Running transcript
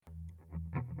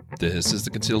This is the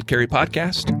Concealed Carry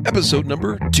Podcast, episode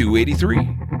number 283.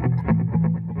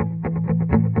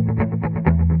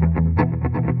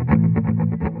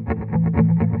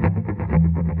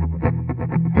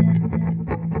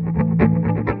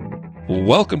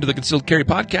 Welcome to the Concealed Carry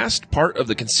Podcast, part of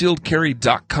the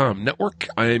ConcealedCarry.com network.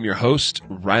 I am your host,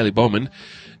 Riley Bowman,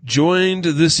 joined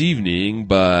this evening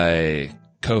by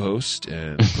co-host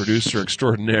and producer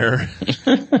extraordinaire.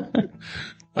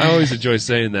 I always enjoy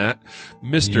saying that,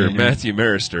 Mr. Matthew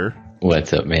Marister.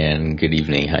 What's up, man? Good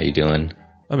evening. How you doing?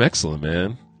 I'm excellent,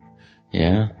 man.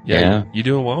 Yeah. You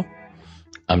doing well?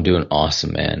 I'm doing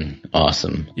awesome, man.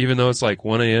 Awesome. Even though it's like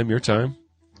 1 a.m. your time?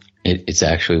 It's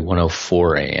actually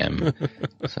 1:04 a.m.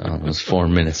 So those 4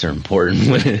 minutes are important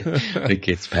when it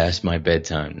gets past my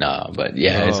bedtime. Nah, but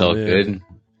yeah, it's all good.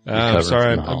 I'm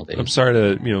sorry. I'm sorry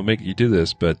to make you do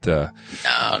this, but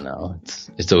no,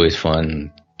 it's always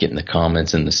fun getting the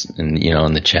comments and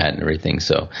in the chat and everything.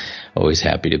 So always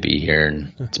happy to be here,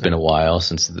 and it's been a while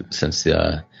since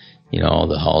all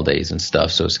the holidays and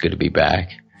stuff. So it's good to be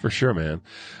back. For sure, man.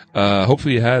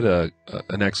 Hopefully you had an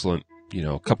excellent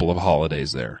couple of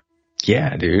holidays there.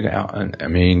 Yeah, dude. I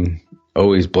mean,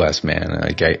 always blessed, man.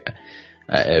 Like I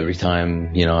every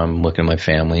time I'm looking at my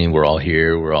family, we're all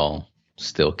here, we're all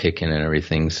still kicking and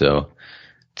everything. So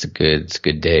it's a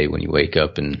good day when you wake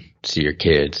up and see your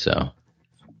kids. So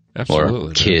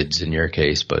absolutely, or kids in your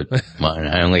case, but mine,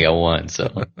 I only got one.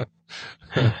 So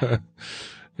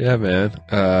yeah, man.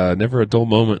 Never a dull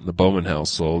moment in the Bowman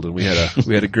household, and we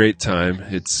had a great time.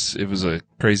 It was a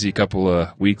crazy couple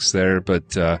of weeks there,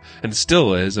 but and it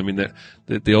still is. I mean,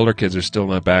 the older kids are still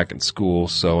not back in school,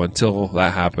 so until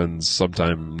that happens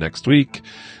sometime next week,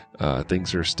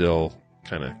 things are still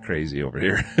kind of crazy over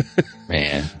here.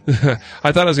 Man,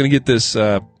 I thought I was going to get this.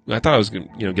 I thought I was going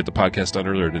to get the podcast done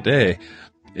earlier today.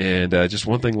 And just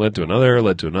one thing led to another,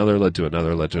 led to another, led to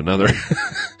another, led to another.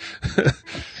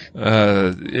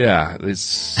 It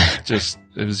was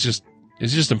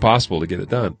just impossible to get it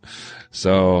done.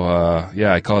 So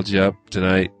I called you up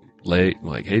tonight late. I'm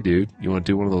like, hey, dude, you want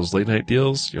to do one of those late night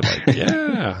deals? You're like,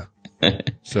 yeah.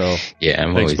 So yeah,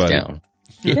 I'm thanks, always buddy. down.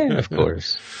 Yeah, of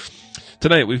course.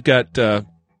 Tonight we've got a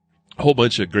whole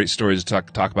bunch of great stories to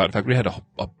talk about. In fact, we had a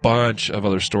bunch of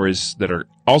other stories that are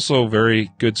also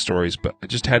very good stories, but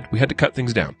we had to cut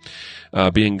things down.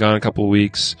 Being gone a couple of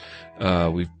weeks,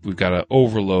 we've got an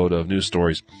overload of news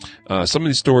stories. Some of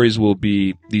these stories will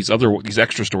be these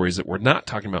extra stories that we're not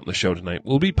talking about in the show tonight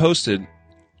will be posted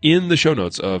in the show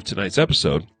notes of tonight's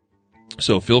episode.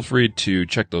 So feel free to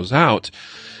check those out.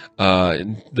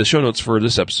 And the show notes for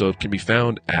this episode can be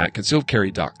found at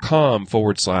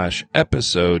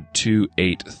concealedcarry.com/episode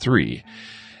 283.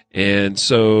 And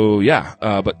so,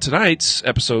 but tonight's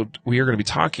episode, we are going to be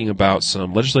talking about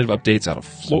some legislative updates out of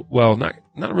Florida. Well, not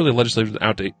really a legislative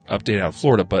update out of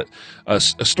Florida, but a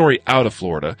story out of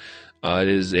Florida. It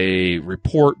is a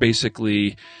report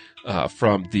basically,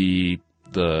 from the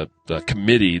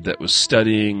committee that was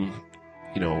studying,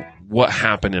 what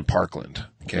happened in Parkland.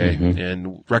 Okay. Mm-hmm.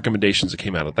 And recommendations that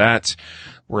came out of that.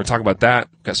 We're going to talk about that.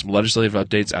 We've got some legislative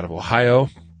updates out of Ohio,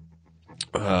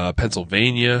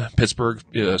 Pennsylvania, Pittsburgh,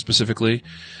 specifically.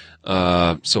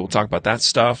 So we'll talk about that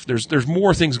stuff. There's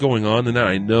more things going on than that.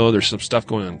 I know there's some stuff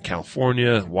going on in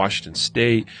California, Washington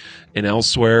State, and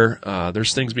elsewhere.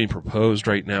 There's things being proposed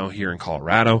right now here in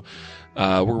Colorado.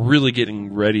 We're really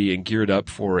getting ready and geared up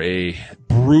for a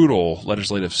brutal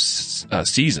legislative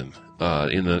season.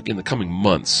 In the coming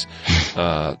months,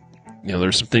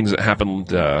 there's some things that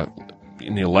happened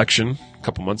in the election a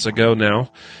couple months ago now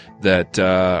that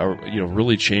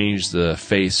really changed the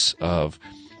face of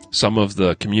some of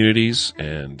the communities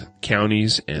and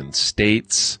counties and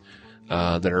states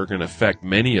that are going to affect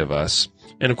many of us,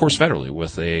 and of course federally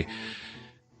with a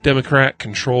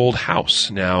Democrat-controlled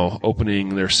House now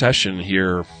opening their session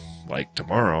here like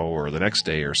tomorrow or the next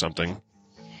day or something.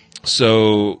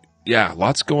 So. Yeah,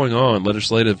 lots going on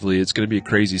legislatively. It's going to be a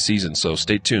crazy season, so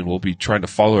stay tuned. We'll be trying to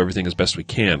follow everything as best we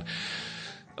can.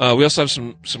 We also have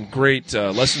some great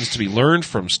lessons to be learned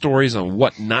from stories on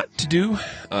what not to do,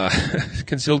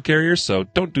 concealed carriers. So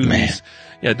don't do these.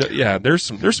 Yeah, there's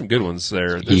some good ones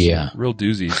there. There's some real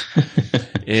doozies.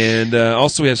 And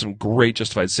also we have some great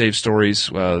justified save stories.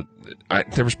 There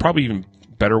was probably even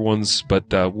better ones, but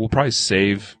we'll probably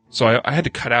save. So I had to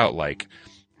cut out like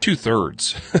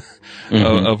 2/3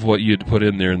 of what you'd put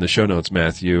in there in the show notes,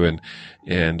 Matthew, and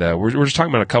we're just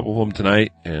talking about a couple of them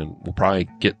tonight, and we'll probably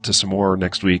get to some more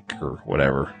next week or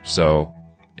whatever. So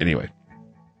anyway,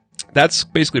 that's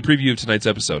basically a preview of tonight's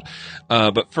episode.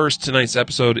 But first, tonight's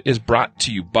episode is brought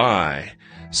to you by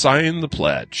Sign the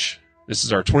Pledge. This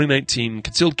is our 2019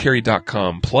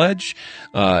 concealedcarry.com pledge.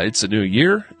 It's a new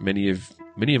year. Many of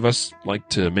us like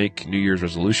to make New Year's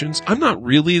resolutions. I'm not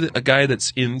really a guy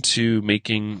that's into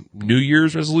making New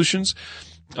Year's resolutions.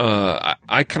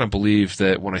 I kind of believe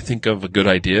that when I think of a good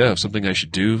idea of something I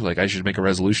should do, like I should make a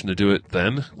resolution to do it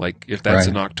then. Like if that's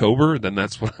in October, then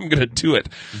that's when I'm going to do it.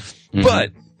 Mm-hmm.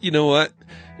 But you know what?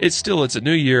 It's a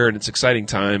new year and it's an exciting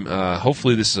time.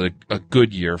 Hopefully this is a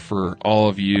good year for all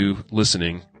of you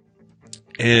listening.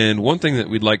 And one thing that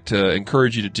we'd like to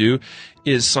encourage you to do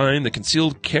is sign the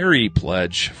Concealed Carry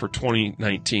Pledge for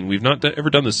 2019. We've not ever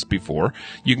done this before.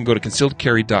 You can go to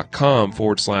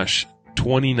concealedcarry.com/2019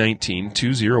 2019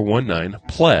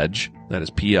 pledge. That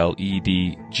is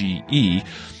PLEDGE.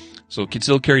 So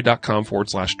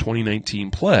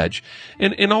concealedcarry.com/2019 pledge.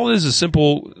 And all it is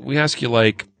simple. We ask you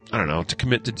to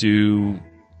commit to do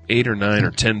 8 or 9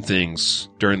 or 10 things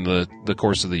during the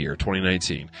course of the year,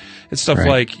 2019. It's stuff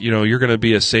like, you're going to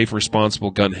be a safe,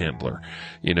 responsible gun handler,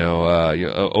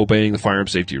 obeying the firearm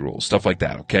safety rules, stuff like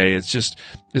that. Okay. It's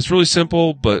really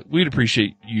simple, but we'd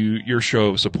appreciate your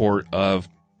show of support of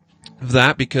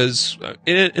that because,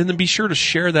 and then be sure to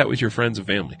share that with your friends and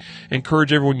family.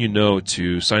 Encourage everyone you know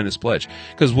to sign this pledge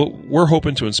because what we're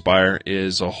hoping to inspire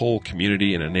is a whole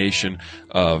community and a nation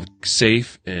of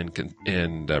safe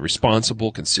and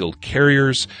responsible concealed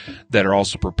carriers that are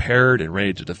also prepared and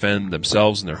ready to defend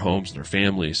themselves and their homes and their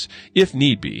families if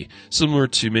need be, similar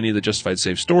to many of the Justified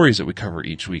Safe stories that we cover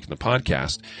each week in the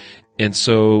podcast. And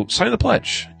so sign the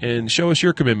pledge and show us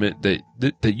your commitment that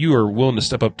you are willing to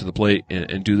step up to the plate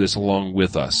and do this along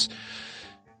with us.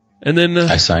 And then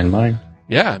I signed mine.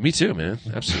 Yeah, me too, man.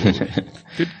 Absolutely.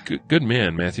 Good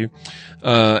man, Matthew.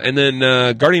 And then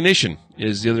Guardian Nation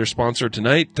is the other sponsor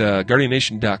tonight,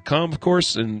 GuardianNation.com, of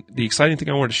course. And the exciting thing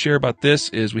I wanted to share about this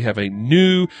is we have a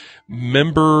new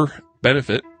member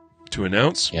benefit to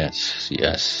announce. Yes.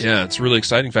 Yeah, it's really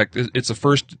exciting. In fact, it's the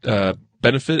first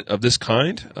benefit of this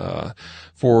kind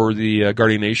for the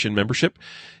Guardian Nation membership,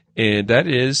 and that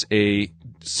is a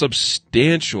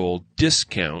substantial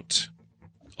discount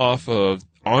off of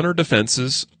Honor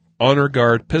Defense's Honor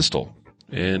Guard pistol.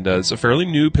 And it's a fairly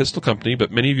new pistol company,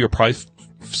 but many of you are probably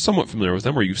somewhat familiar with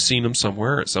them, or you've seen them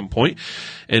somewhere at some point.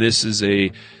 And this is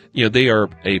they are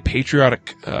a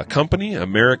patriotic company,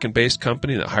 American-based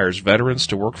company that hires veterans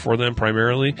to work for them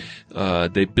primarily.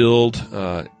 They build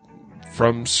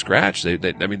from scratch. They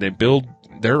build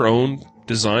their own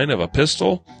design of a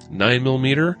pistol,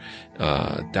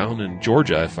 9mm, down in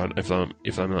Georgia, if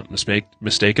I'm not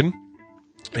mistaken.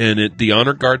 And the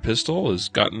Honor Guard pistol has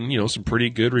gotten, some pretty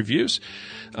good reviews.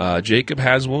 Jacob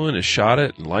has one, has shot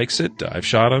it and likes it. I've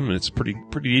shot him and it's a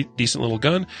pretty decent little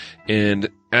gun. And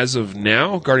as of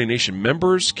now, Guardian Nation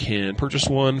members can purchase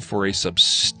one for a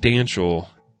substantial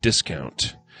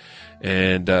discount.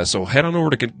 And so head on over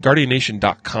to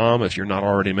GuardianNation.com if you're not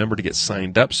already a member to get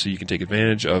signed up so you can take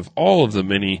advantage of all of the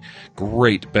many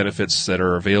great benefits that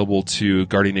are available to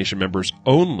Guardian Nation members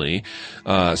only.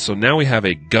 So now we have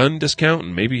a gun discount,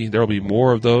 and maybe there will be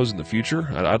more of those in the future.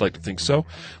 I'd like to think so.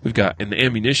 We've got an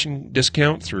ammunition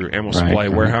discount through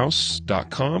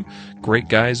AmmoSupplyWarehouse.com. Great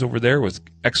guys over there with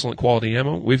excellent quality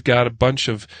ammo. We've got a bunch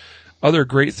of other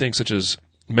great things such as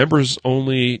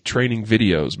members-only training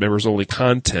videos, members-only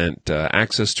content,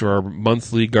 access to our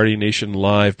monthly Guardian Nation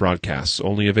live broadcasts,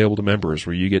 only available to members,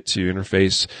 where you get to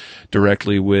interface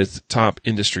directly with top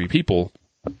industry people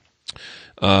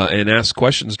and ask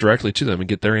questions directly to them and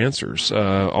get their answers.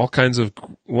 All kinds of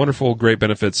wonderful, great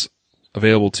benefits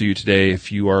available to you today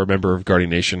if you are a member of Guardian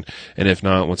Nation. And if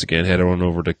not, once again, head on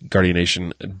over to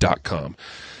GuardianNation.com.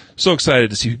 So excited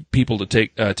to see people to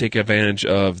take advantage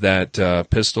of that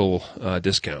pistol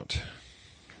discount.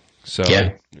 So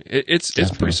yeah, it's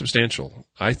pretty substantial.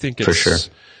 I think it's for sure.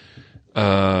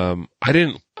 I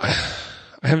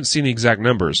haven't seen the exact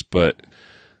numbers, but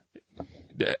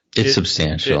it's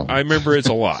substantial. I remember it's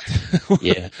a lot.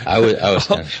 Yeah, I was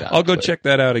kind of shocked. I'll go check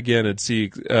that out again and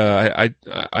see. I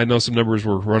know some numbers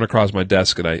were run across my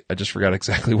desk, and I just forgot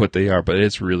exactly what they are, but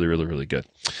it's really, really, really good.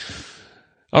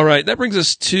 All right, that brings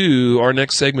us to our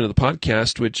next segment of the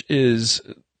podcast, which is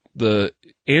the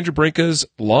Andrew Branca's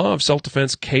Law of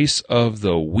Self-Defense Case of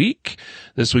the Week.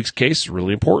 This week's case is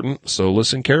really important, so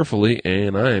listen carefully,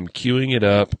 and I am queuing it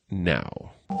up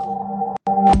now.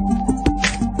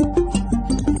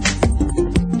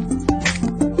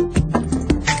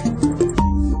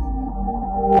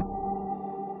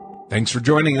 Thanks for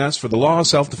joining us for the Law of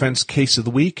Self-Defense Case of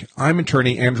the Week. I'm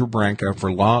attorney Andrew Branca for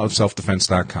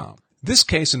lawofselfdefense.com. This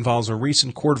case involves a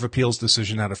recent Court of Appeals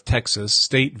decision out of Texas,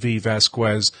 State v.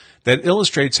 Vasquez, that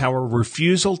illustrates how a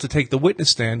refusal to take the witness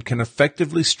stand can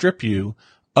effectively strip you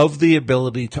of the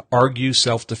ability to argue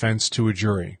self-defense to a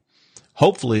jury.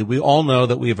 Hopefully, we all know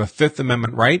that we have a Fifth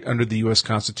Amendment right under the U.S.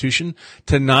 Constitution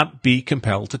to not be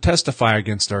compelled to testify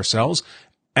against ourselves,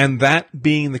 and that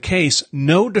being the case,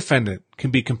 no defendant can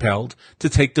be compelled to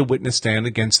take the witness stand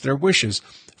against their wishes.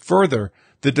 Further,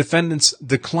 the defendants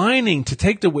declining to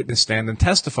take the witness stand and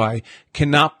testify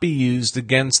cannot be used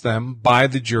against them by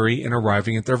the jury in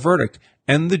arriving at their verdict,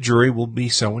 and the jury will be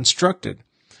so instructed.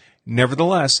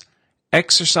 Nevertheless,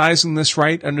 exercising this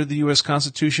right under the U.S.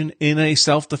 Constitution in a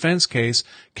self-defense case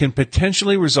can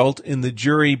potentially result in the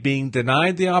jury being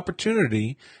denied the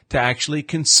opportunity to actually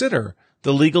consider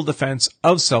the legal defense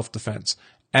of self-defense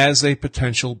as a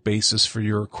potential basis for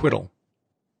your acquittal.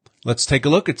 Let's take a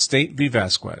look at State v.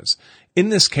 Vasquez. In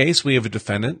this case, we have a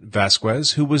defendant,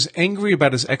 Vasquez, who was angry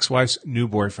about his ex-wife's new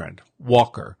boyfriend,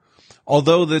 Walker.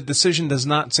 Although the decision does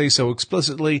not say so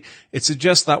explicitly, it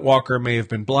suggests that Walker may have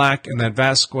been black and that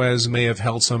Vasquez may have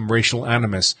held some racial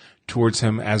animus towards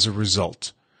him as a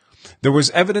result. There was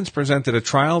evidence presented at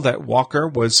trial that Walker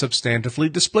was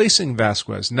substantively displacing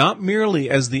Vasquez, not merely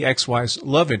as the ex-wife's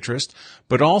love interest,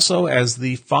 but also as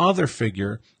the father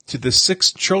figure to the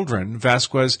 6 children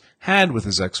Vasquez had with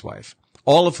his ex-wife,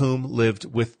 all of whom lived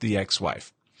with the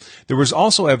ex-wife. There was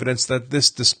also evidence that this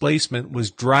displacement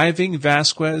was driving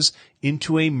Vasquez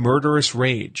into a murderous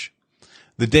rage.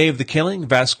 The day of the killing,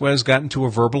 Vasquez got into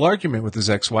a verbal argument with his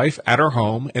ex-wife at her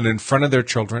home and in front of their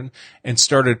children and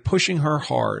started pushing her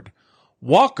hard.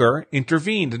 Walker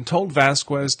intervened and told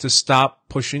Vasquez to stop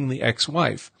pushing the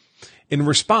ex-wife. In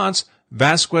response,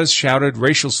 Vasquez shouted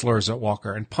racial slurs at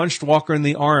Walker and punched Walker in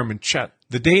the arm and chest.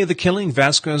 The day of the killing,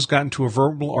 Vasquez got into a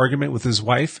verbal argument with his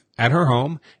wife at her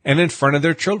home and in front of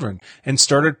their children and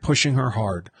started pushing her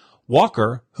hard.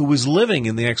 Walker, who was living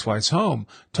in the ex-wife's home,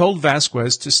 told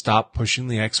Vasquez to stop pushing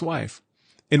the ex-wife.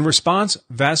 In response,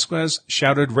 Vasquez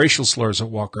shouted racial slurs at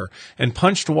Walker and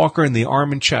punched Walker in the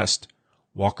arm and chest.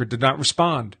 Walker did not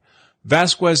respond.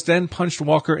 Vasquez then punched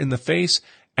Walker in the face,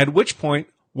 at which point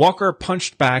Walker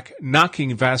punched back,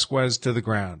 knocking Vasquez to the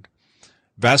ground.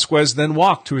 Vasquez then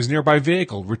walked to his nearby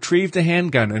vehicle, retrieved a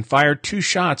handgun, and fired 2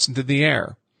 shots into the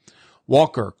air.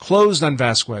 Walker closed on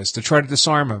Vasquez to try to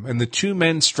disarm him, and the 2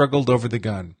 men struggled over the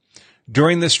gun.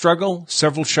 During this struggle,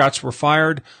 several shots were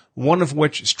fired, one of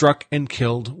which struck and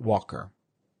killed Walker.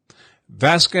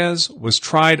 Vasquez was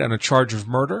tried on a charge of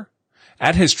murder.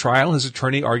 At his trial, his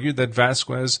attorney argued that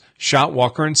Vasquez shot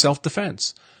Walker in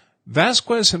self-defense.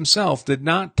 Vasquez himself did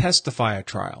not testify at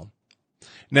trial.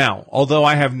 Now, although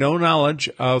I have no knowledge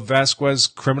of Vasquez's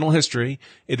criminal history,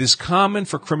 it is common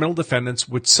for criminal defendants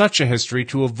with such a history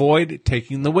to avoid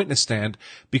taking the witness stand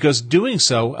because doing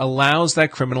so allows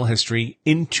that criminal history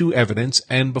into evidence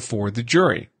and before the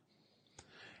jury.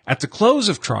 At the close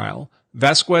of trial,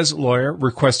 Vasquez's lawyer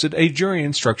requested a jury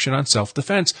instruction on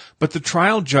self-defense, but the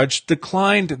trial judge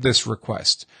declined this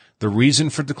request. The reason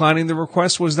for declining the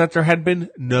request was that there had been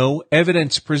no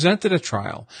evidence presented at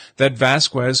trial that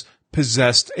Vasquez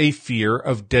possessed a fear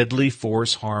of deadly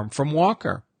force harm from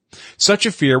Walker. Such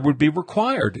a fear would be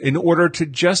required in order to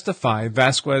justify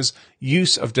Vasquez's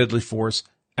use of deadly force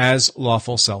as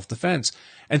lawful self-defense.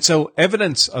 And so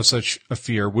evidence of such a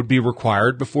fear would be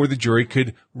required before the jury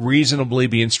could reasonably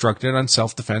be instructed on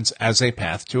self-defense as a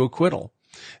path to acquittal.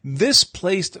 This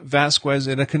placed Vasquez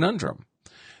in a conundrum.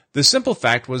 The simple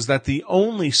fact was that the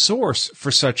only source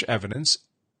for such evidence,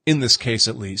 in this case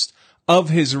at least, of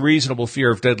his reasonable fear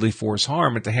of deadly force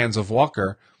harm at the hands of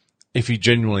Walker, if he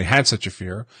genuinely had such a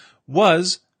fear,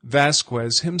 was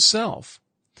Vasquez himself.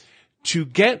 To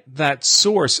get that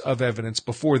source of evidence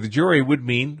before the jury would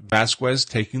mean Vasquez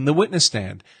taking the witness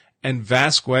stand and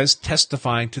Vasquez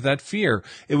testifying to that fear.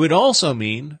 It would also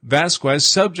mean Vasquez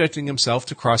subjecting himself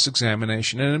to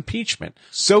cross-examination and impeachment.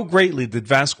 So greatly did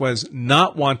Vasquez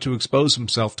not want to expose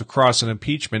himself to cross and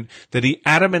impeachment that he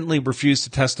adamantly refused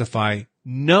to testify,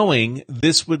 knowing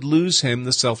this would lose him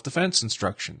the self-defense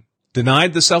instruction.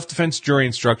 Denied the self-defense jury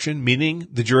instruction, meaning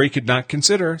the jury could not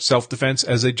consider self-defense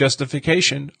as a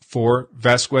justification for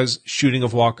Vasquez's shooting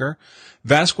of Walker,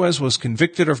 Vasquez was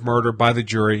convicted of murder by the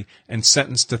jury and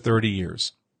sentenced to 30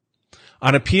 years.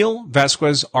 On appeal,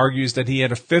 Vasquez argues that he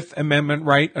had a Fifth Amendment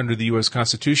right under the U.S.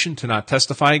 Constitution to not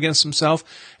testify against himself,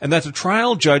 and that the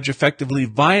trial judge effectively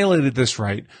violated this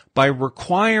right by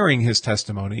requiring his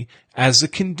testimony as a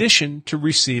condition to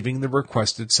receiving the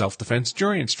requested self-defense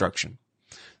jury instruction.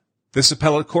 This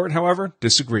appellate court, however,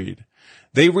 disagreed.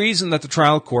 They reasoned that the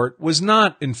trial court was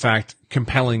not, in fact,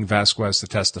 compelling Vasquez to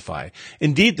testify.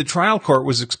 Indeed, the trial court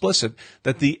was explicit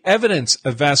that the evidence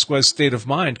of Vasquez's state of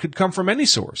mind could come from any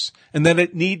source, and that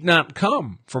it need not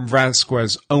come from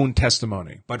Vasquez's own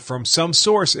testimony. But from some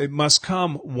source, it must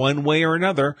come one way or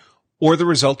another, or the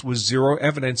result was zero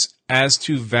evidence as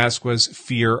to Vasquez's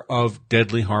fear of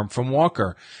deadly harm from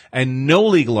Walker. And no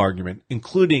legal argument,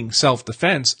 including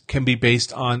self-defense, can be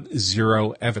based on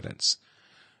zero evidence.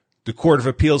 The Court of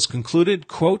Appeals concluded,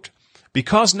 quote,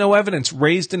 because no evidence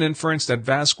raised an inference that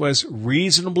Vasquez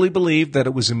reasonably believed that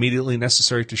it was immediately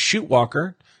necessary to shoot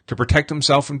Walker to protect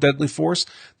himself from deadly force,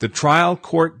 the trial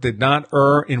court did not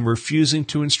err in refusing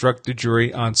to instruct the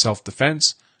jury on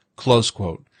self-defense, close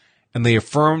quote. And they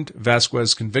affirmed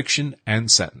Vasquez's conviction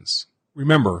and sentence.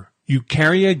 Remember, you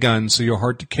carry a gun so you're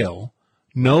hard to kill.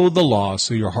 Know the law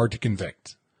so you're hard to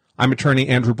convict. I'm attorney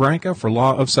Andrew Branca for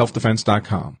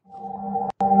lawofselfdefense.com.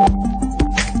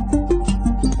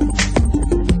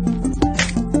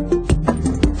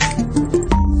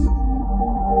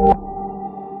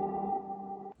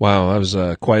 Wow, that was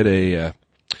quite a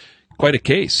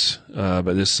case,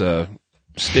 but this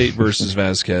State versus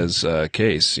Vasquez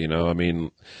case. You know, I mean,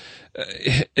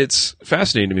 it's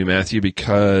fascinating to me, Matthew,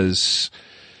 because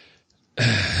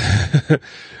I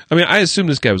mean, I assume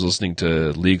this guy was listening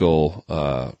to legal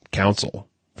counsel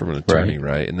from an attorney,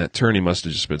 right? And that attorney must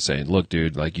have just been saying, "Look,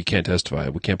 dude, like you can't testify.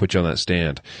 We can't put you on that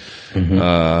stand."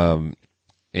 Mm-hmm.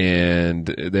 And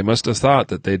they must have thought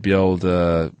that they'd be able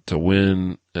to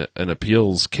win an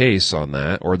appeals case on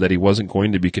that, or that he wasn't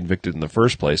going to be convicted in the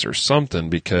first place or something,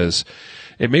 because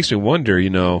it makes me wonder, you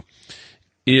know,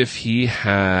 if he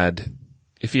had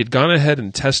gone ahead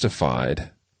and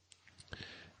testified,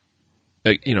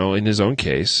 you know, in his own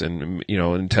case, and, you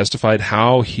know, and testified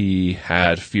how he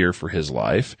had fear for his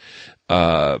life,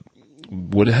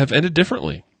 would it have ended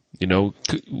differently? You know,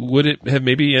 would it have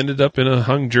maybe ended up in a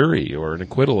hung jury or an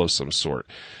acquittal of some sort?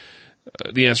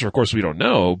 The answer, of course, we don't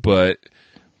know, but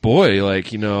boy,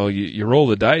 like, you know, you roll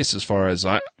the dice as far as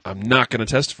I'm not going to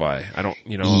testify. I don't,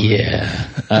 you know. Yeah.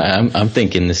 I'm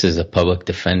thinking this is a public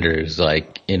defender's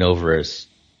like in over his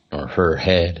or her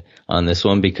head on this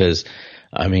one, because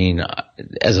I mean,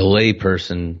 as a lay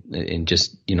person and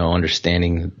just, you know,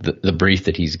 understanding the brief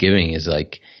that he's giving is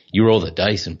like, you roll the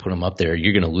dice and put him up there,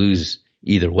 you're going to lose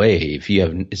either way. If you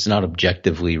have, it's not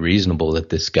objectively reasonable that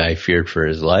this guy feared for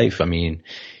his life. I mean,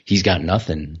 he's got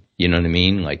nothing, you know what I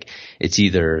mean? Like, it's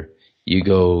either you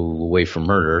go away from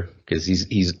murder, because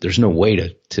there's no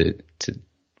way to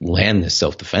land this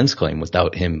self-defense claim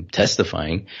without him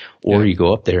testifying, or you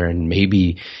go up there and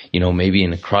maybe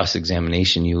in a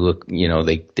cross-examination you look, you know,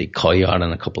 they call you out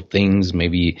on a couple things.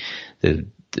 Maybe the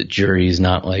jury is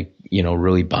not like, you know,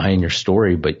 really buying your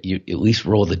story, but you at least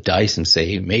roll the dice and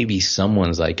say, maybe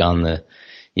someone's like on the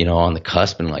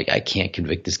cusp and like, I can't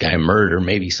convict this guy of murder,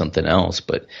 maybe something else.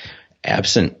 But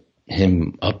absent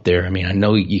him up there, I mean, I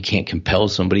know you can't compel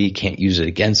somebody, you can't use it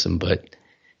against them, but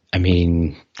I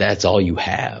mean, that's all you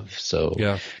have. So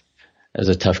yeah, that's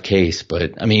a tough case.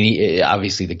 But I mean,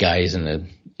 obviously the guy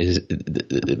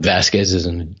Vasquez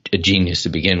isn't a genius to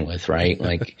begin with, right?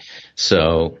 Like,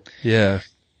 so yeah.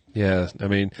 I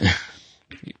mean,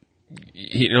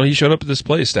 he showed up at this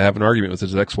place to have an argument with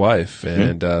his ex-wife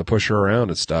and push her around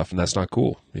and stuff, and that's not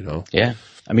cool, you know. Yeah,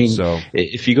 I mean,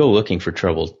 if you go looking for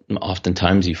trouble,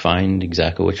 oftentimes you find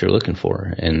exactly what you're looking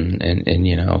for, and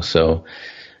you know, so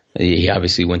he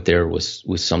obviously went there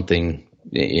with something,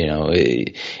 you know.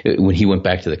 When he went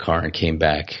back to the car and came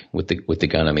back with the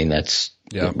gun, I mean, that's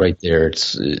right there.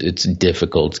 It's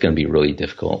difficult. It's going to be really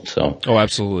difficult. So. Oh,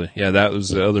 absolutely. Yeah, that was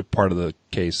the other part of the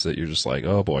case that you're just like,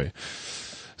 oh boy.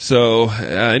 So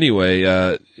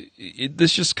anyway,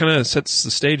 this just kind of sets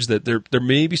the stage that there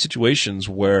may be situations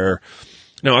where.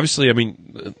 Now, obviously, I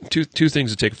mean, two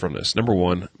things to take from this. Number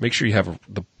one, make sure you have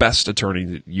the best attorney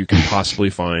that you can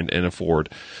possibly find and afford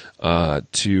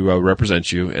to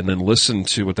represent you, and then listen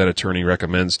to what that attorney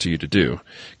recommends to you to do,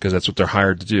 because that's what they're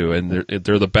hired to do, and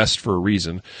they're the best for a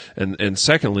reason. And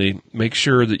secondly, make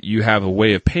sure that you have a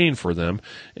way of paying for them.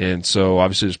 And so,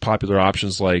 obviously, there's popular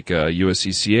options like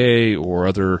USCCA or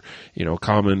other, you know,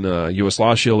 common U.S.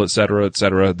 Law Shield, et cetera,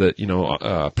 that, you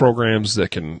know, programs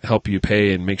that can help you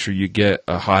pay and make sure you get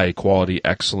a high quality,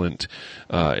 excellent,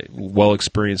 well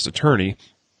experienced attorney.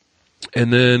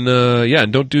 And then,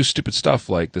 and don't do stupid stuff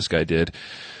like this guy did.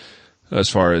 As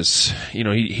far as, you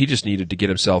know, he just needed to get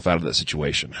himself out of that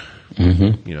situation.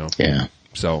 Mm-hmm. You know? Yeah.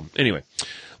 So, anyway,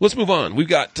 let's move on. We've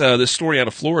got this story out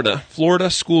of Florida. Florida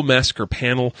School Massacre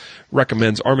Panel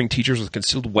recommends arming teachers with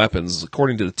concealed weapons,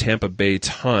 according to the Tampa Bay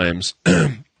Times.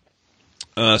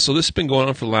 So this has been going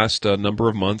on for the last number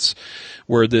of months,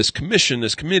 where this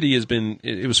committee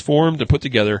it was formed and put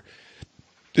together.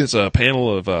 It's a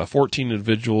panel of 14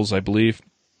 individuals, I believe,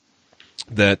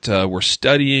 that were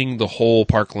studying the whole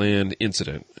Parkland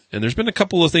incident. And there's been a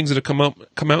couple of things that have come out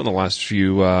in the last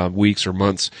few weeks or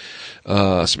months.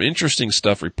 Some interesting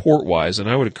stuff report-wise, and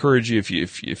I would encourage you, if you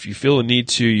feel a need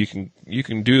to, you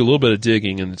can do a little bit of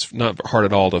digging, and it's not hard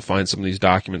at all to find some of these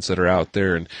documents that are out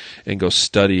there and go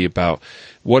study about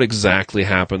what exactly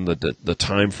happened, the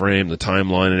time frame, the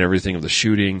timeline, and everything of the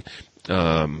shooting.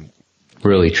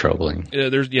 Really troubling.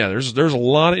 There's a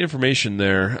lot of information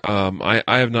there. I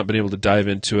have not been able to dive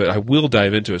into it. I will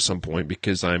dive into it at some point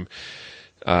because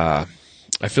I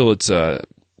feel it's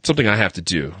something I have to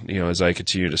do, as I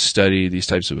continue to study these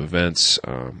types of events.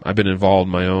 I've been involved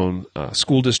in my own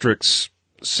school district's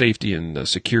safety and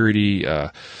security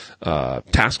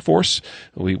task force.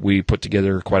 We put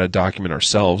together quite a document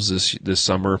ourselves this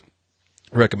summer,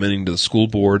 recommending to the school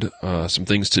board some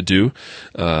things to do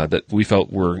that we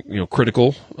felt were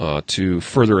critical to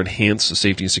further enhance the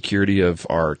safety and security of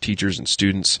our teachers and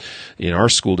students in our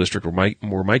school district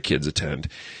where my kids attend.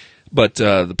 But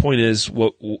the point is,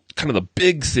 what kind of the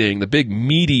big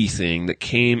meaty thing that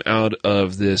came out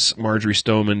of this Marjory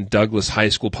Stoneman Douglas High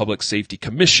School Public Safety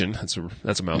Commission, that's a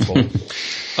mouthful,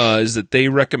 is that they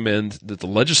recommend that the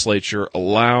legislature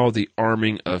allow the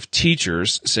arming of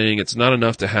teachers, saying it's not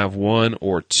enough to have 1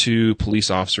 or 2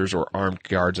 police officers or armed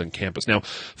guards on campus. Now,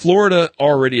 Florida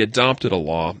already adopted a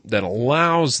law that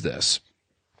allows this,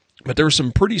 but there were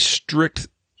some pretty strict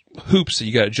hoops that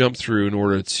you got to jump through in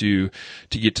order to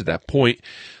get to that point.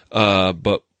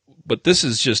 But this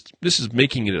is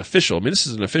making it official. I mean, this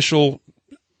is an official,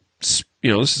 this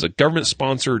is a government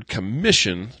sponsored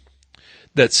commission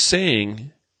that's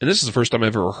saying, and this is the first time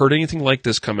I've ever heard anything like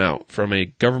this come out from a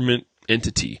government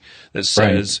entity that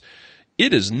says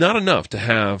it is not enough to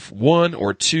have 1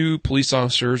 or 2 police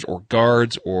officers or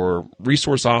guards or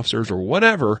resource officers or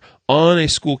whatever on a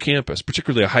school campus,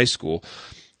 particularly a high school.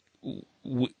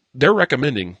 They're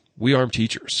recommending we arm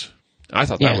teachers. I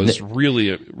thought that was really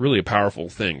a powerful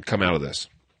thing to come out of this.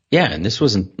 Yeah, and this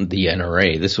wasn't the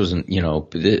NRA. This wasn't,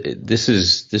 this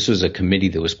was a committee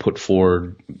that was put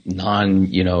forward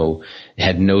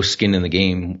had no skin in the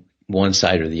game, one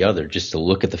side or the other, just to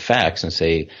look at the facts and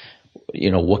say,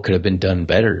 what could have been done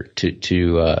better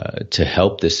to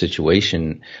help this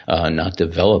situation not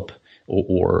develop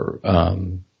or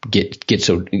get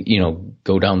so,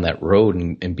 go down that road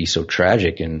and be so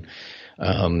tragic. And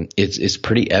it's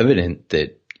pretty evident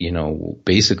that,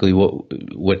 basically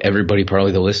what everybody,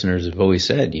 probably the listeners, have always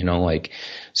said,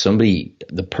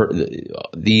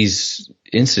 these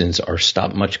incidents are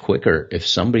stopped much quicker if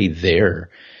somebody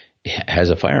there has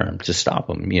a firearm to stop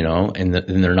them, and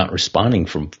then they're not responding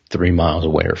from 3 miles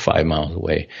away or 5 miles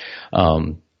away.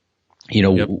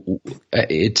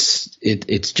 It's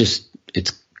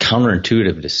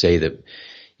counterintuitive to say that,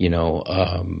 we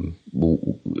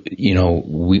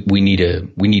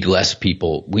need less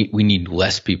people. We need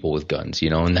less people with guns,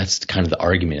 and that's kind of the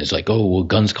argument is like, oh, well,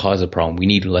 guns cause a problem. We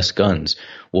need less guns.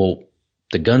 Well,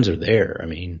 the guns are there. I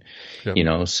mean,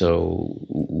 so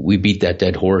we beat that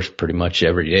dead horse pretty much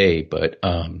every day. But,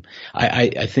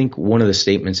 I think one of the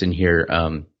statements in here,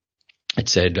 it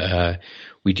said,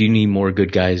 we do need more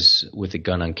good guys with a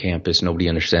gun on campus. Nobody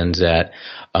understands that.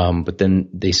 But then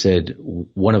they said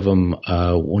one of the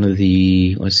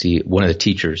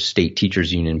teachers, state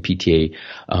teachers union, PTA,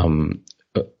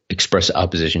 expressed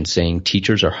opposition, saying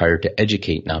teachers are hired to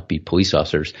educate, not be police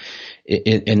officers.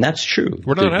 And that's true.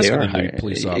 We're not asking them to be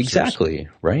police officers. Exactly.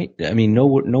 Right. I mean,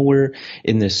 nowhere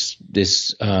in this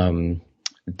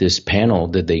panel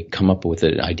did they come up with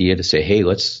an idea to say, hey,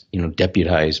 let's,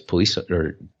 deputize police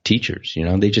or teachers.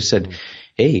 They just said,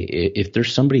 hey, if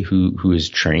there's somebody who is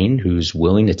trained, who's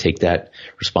willing to take that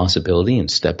responsibility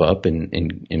and step up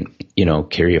and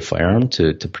carry a firearm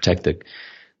to protect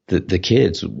the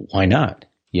kids, why not?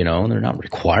 And they're not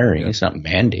requiring, it's not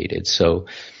mandated. So,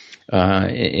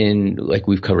 and like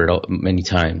we've covered many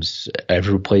times,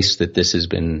 every place that this has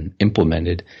been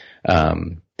implemented,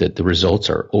 that the results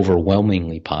are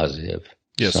overwhelmingly positive.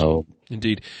 Yes, so,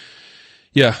 indeed.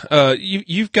 Yeah.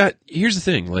 You've got, here's the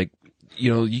thing, like,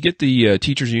 you get the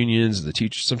teachers unions,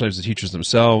 sometimes the teachers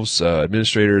themselves,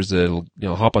 administrators that'll,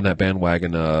 hop on that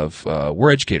bandwagon of,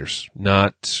 we're educators,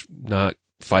 not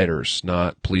fighters,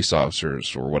 not police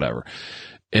officers or whatever.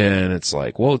 And it's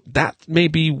like, well, that may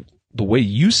be the way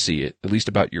you see it, at least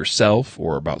about yourself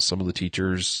or about some of the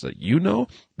teachers that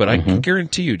but I can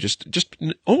guarantee you, just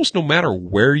almost no matter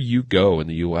where you go in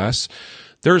the U.S.,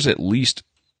 there's at least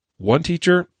one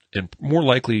teacher and more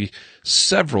likely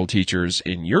several teachers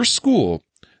in your school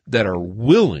that are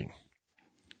willing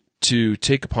to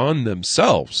take upon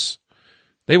themselves.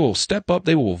 They will step up.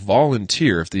 They will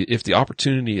volunteer if the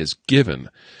opportunity is given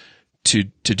to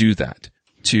do that,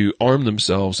 to arm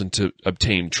themselves and to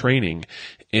obtain training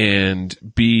and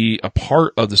be a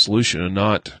part of the solution and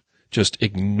not just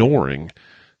ignoring,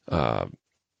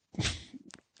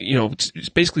 it's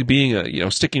basically being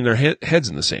sticking their heads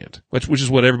in the sand, which is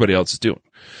what everybody else is doing.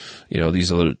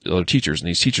 These other teachers and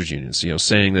these teachers unions,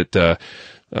 saying that,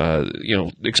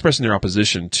 expressing their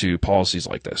opposition to policies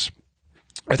like this.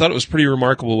 I thought it was pretty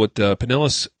remarkable what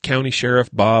Pinellas County Sheriff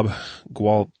Bob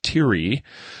Gualtieri,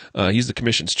 he's the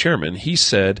commission's chairman. He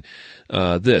said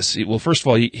this. Well, first of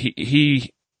all,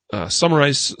 he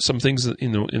summarized some things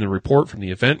in the report from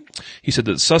the event. He said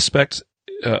that the suspect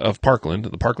of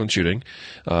the Parkland shooting,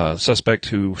 suspect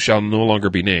who shall no longer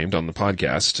be named on the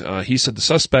podcast, he said the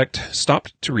suspect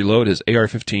stopped to reload his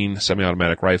AR-15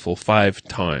 semi-automatic rifle 5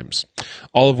 times,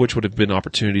 all of which would have been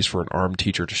opportunities for an armed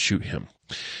teacher to shoot him.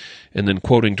 And then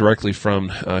quoting directly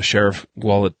from Sheriff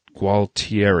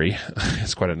Gualtieri,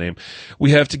 it's quite a name,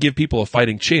 "We have to give people a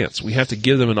fighting chance. We have to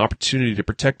give them an opportunity to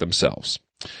protect themselves.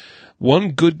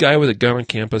 One good guy with a gun on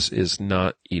campus is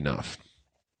not enough."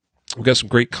 We've got some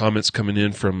great comments coming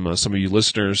in from some of you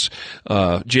listeners.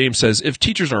 James says, "If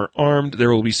teachers are armed,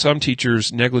 there will be some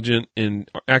teachers negligent in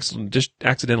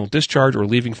accidental discharge or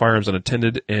leaving firearms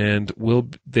unattended, and will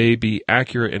they be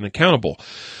accurate and accountable?"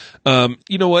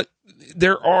 You know what?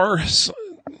 There are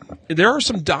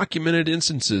some documented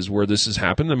instances where this has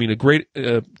happened. I mean,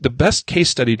 the best case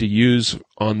study to use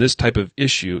on this type of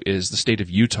issue is the state of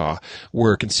Utah,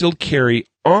 where concealed carry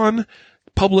on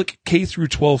public K through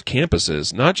 12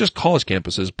 campuses, not just college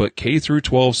campuses, but K through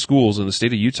 12 schools in the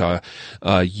state of Utah,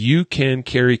 you can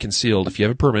carry concealed if you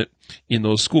have a permit in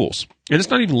those schools. And it's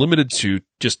not even limited to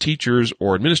just teachers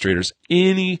or administrators.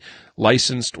 Any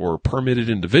licensed or permitted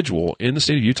individual in the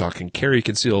state of Utah can carry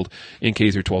concealed in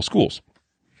K through 12 schools.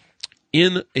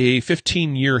 In a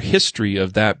 15-year history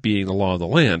of that being the law of the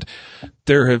land,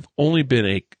 there have only been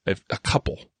a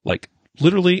couple, like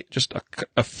literally just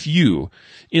a few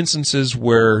instances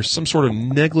where some sort of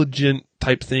negligent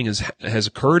type thing has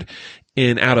occurred,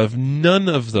 and out of none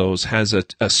of those has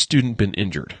a student been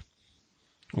injured.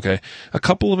 Okay. A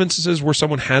couple of instances where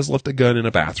someone has left a gun in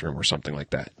a bathroom or something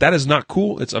like that. That is not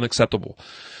cool. It's unacceptable.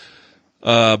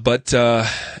 But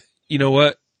you know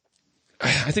what?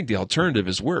 I think the alternative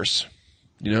is worse.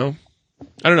 I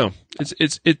don't know.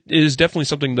 It is definitely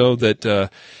something though that,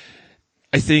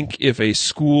 I think if a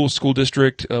school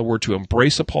district were to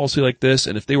embrace a policy like this,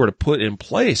 and if they were to put in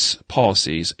place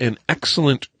policies and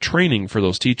excellent training for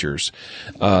those teachers,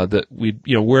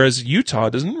 whereas Utah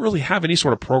doesn't really have any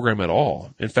sort of program at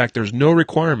all. In fact, there's no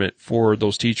requirement for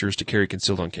those teachers to carry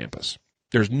concealed on campus.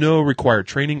 There's no required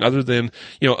training other than,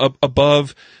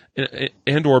 above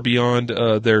and or beyond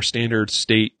their standard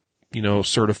state,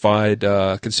 certified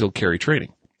concealed carry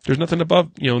training. There's nothing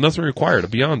above, nothing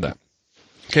required beyond that.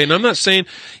 Okay, and I'm not saying,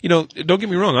 don't get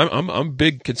me wrong, I'm a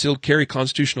big concealed carry,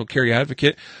 constitutional carry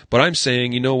advocate, but I'm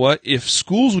saying, you know what, if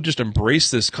schools would just embrace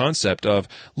this concept of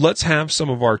let's have some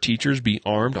of our teachers be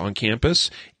armed on campus,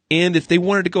 and if they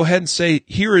wanted to go ahead and say,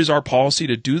 here is our policy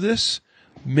to do this,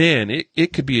 man,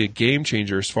 it could be a game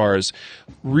changer as far as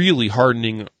really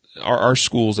hardening our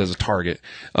schools as a target,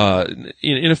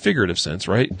 in a figurative sense,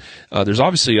 right? There's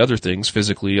obviously other things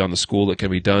physically on the school that can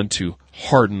be done to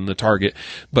harden the target,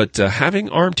 but having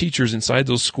armed teachers inside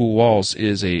those school walls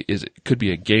could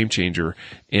be a game changer.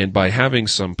 And by having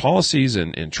some policies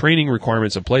and training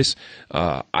requirements in place,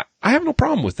 I have no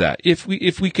problem with that. If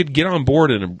we could get on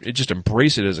board and just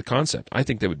embrace it as a concept, I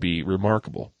think that would be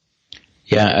remarkable.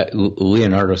 Yeah,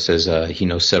 Leonardo says he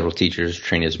knows several teachers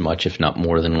train as much, if not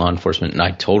more, than law enforcement, and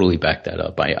I totally back that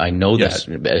up. I know Yes.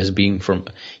 that as being from,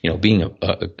 being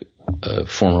a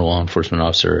former law enforcement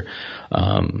officer,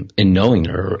 and knowing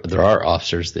there are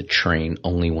officers that train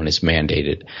only when it's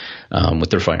mandated with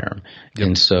their firearm. Yep.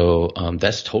 And so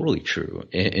that's totally true.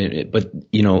 But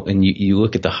you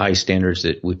look at the high standards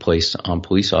that we place on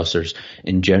police officers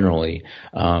in generally,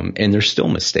 and there's still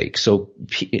mistakes. So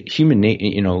humans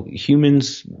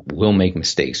will make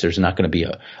mistakes. There's not going to be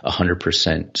a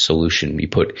 100% solution. You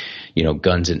put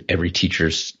guns in every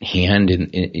teacher's hand,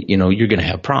 and you're going to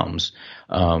have problems.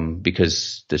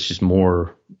 Because there's just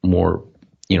more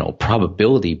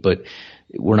probability, but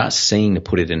we're not saying to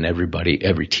put it in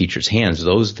every teacher's hands.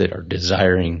 Those that are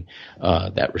desiring,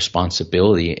 that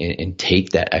responsibility and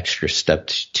take that extra step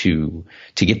to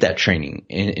get that training.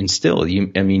 And still,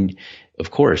 of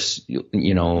course, you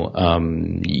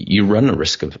run the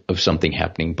risk of something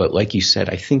happening. But like you said,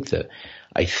 I think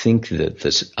I think that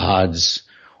the odds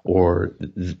or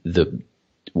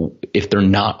if they're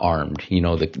not armed,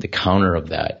 the counter of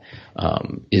that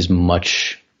is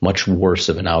much, much worse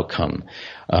of an outcome.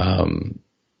 And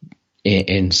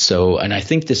I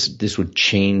think this would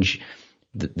change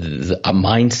the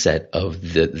mindset of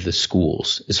the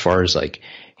schools as far as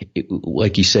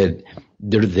like you said,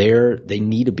 they're there. They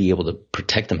need to be able to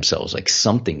protect themselves, like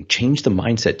something, change the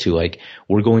mindset to like,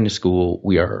 we're going to school.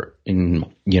 We are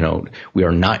we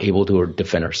are not able to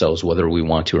defend ourselves, whether we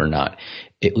want to or not.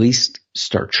 At least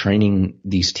start training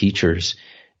these teachers,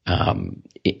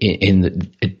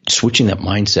 in switching that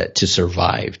mindset to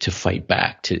survive, to fight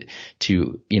back,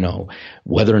 to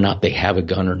whether or not they have a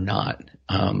gun or not.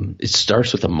 It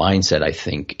starts with a mindset, I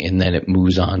think, and then it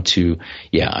moves on to,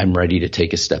 I'm ready to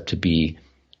take a step to be,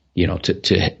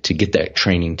 to get that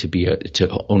training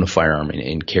to own a firearm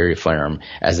and carry a firearm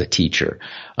as a teacher.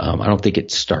 I don't think it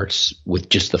starts with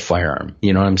just the firearm.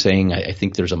 You know what I'm saying? I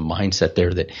think there's a mindset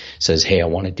there that says, hey, I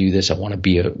want to do this. I want to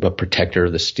be a protector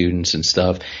of the students and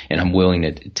stuff. And I'm willing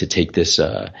to take this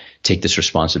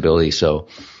responsibility. So,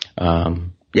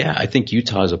 I think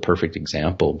Utah is a perfect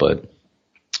example, but,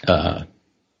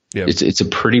 it's a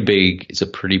pretty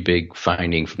big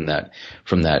finding from that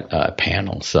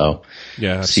panel. So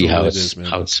see how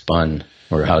it spun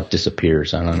or how it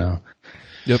disappears. I don't know.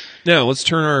 Yep. Now let's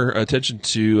turn our attention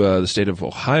to the state of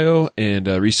Ohio. And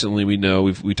recently, we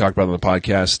talked about on the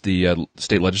podcast, the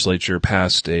state legislature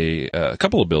passed a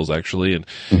couple of bills actually, and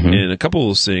a couple of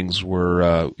those things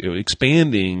were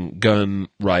expanding gun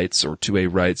rights or 2A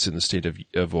rights in the state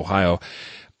of Ohio.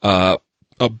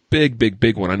 A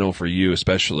big one, I know for you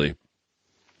especially,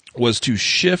 was to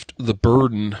shift the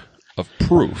burden of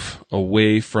proof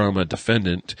away from a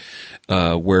defendant,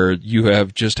 where you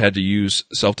have just had to use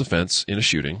self-defense in a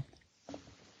shooting,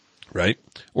 right?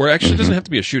 Or actually, it doesn't have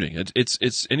to be a shooting.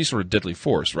 It's any sort of deadly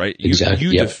force, right? Exactly.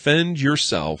 You defend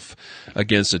yourself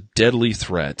against a deadly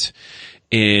threat,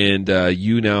 and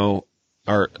you now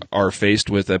are faced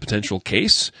with a potential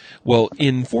case. Well,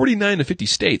 in 49 to 50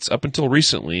 states, up until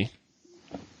recently,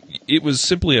 it was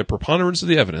simply a preponderance of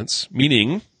the evidence,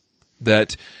 meaning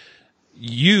that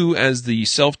you, as the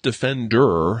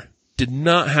self-defender, did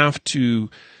not have to.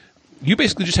 You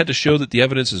basically just had to show that the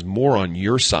evidence is more on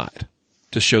your side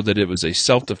to show that it was a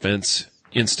self-defense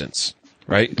instance,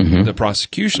 right? The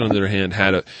prosecution, on the other hand,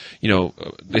 had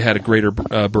a greater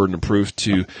burden of proof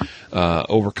to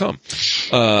overcome.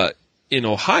 In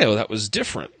Ohio, that was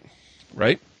different,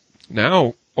 right?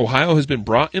 Now, Ohio has been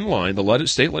brought in line. The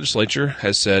state legislature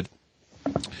has said,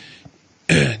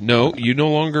 no, you no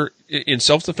longer, in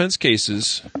self-defense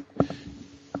cases,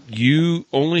 you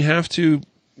only have to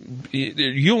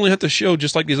show,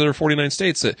 just like these other 49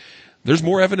 states, that there's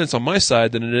more evidence on my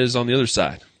side than it is on the other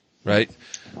side, right?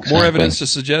 Exactly. More evidence to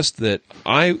suggest that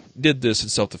I did this in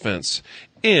self-defense.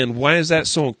 And why is that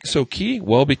so key?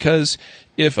 Well, because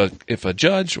if a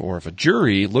judge or if a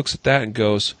jury looks at that and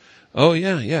goes, oh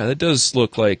yeah, that does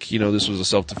look like, this was a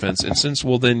self-defense instance.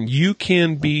 Well, then you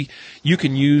can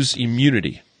use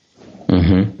immunity.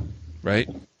 Right?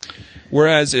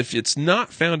 Whereas if it's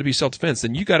not found to be self-defense,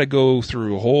 then you got to go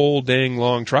through a whole dang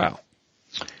long trial.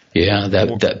 Yeah,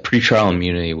 that pretrial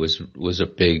immunity was a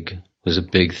big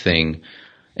thing.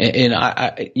 And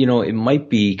I it might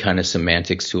be kind of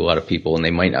semantics to a lot of people, and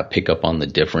they might not pick up on the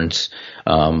difference.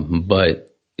 But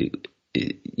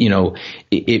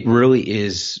it really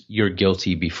is, you're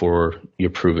guilty before you're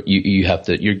proven.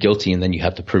 You're guilty, and then you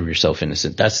have to prove yourself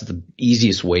innocent. That's the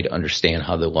easiest way to understand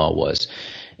how the law was.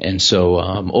 And so,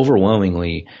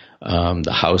 overwhelmingly,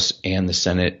 the House and the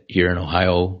Senate here in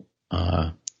Ohio,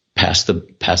 passed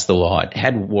the law.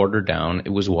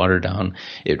 It was watered down.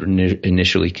 It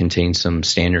initially contained some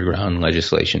stand your ground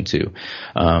legislation too.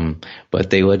 But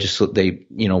they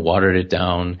watered it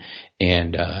down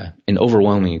and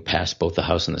overwhelmingly passed both the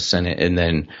House and the Senate. And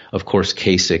then, of course,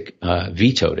 Kasich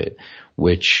vetoed it,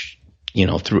 which,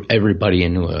 threw everybody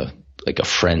into a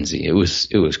frenzy. It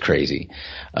was crazy.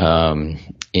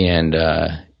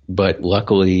 But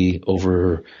luckily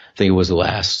I think it was the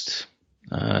last,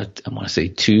 I want to say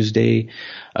Tuesday,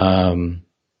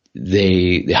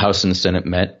 the House and the Senate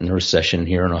met in a session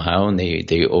here in Ohio, and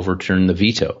they overturned the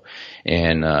veto.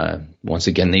 And once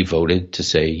again, they voted to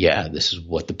say, yeah, this is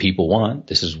what the people want.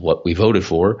 This is what we voted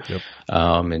for. Yep.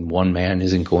 And one man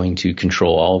isn't going to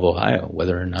control all of Ohio,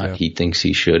 whether or not he thinks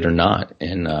he should or not.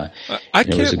 And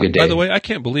it was a good day. By the way, I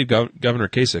can't believe Governor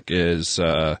Kasich is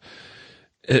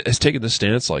has taken the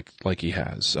stance like he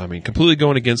has. I mean, completely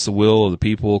going against the will of the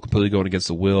people, completely going against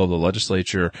the will of the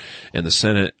legislature and the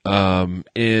Senate. You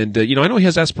know, I know he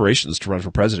has aspirations to run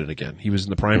for president again. He was in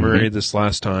the primary this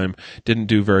last time, didn't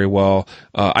do very well.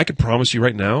 I can promise you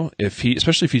right now,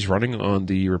 especially if he's running on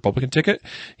the Republican ticket,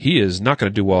 he is not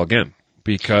going to do well again.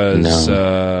 Because,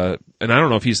 and I don't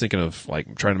know if he's thinking of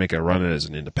like trying to make a run as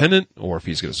an independent or if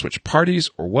he's going to switch parties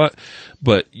or what,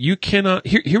 but you cannot,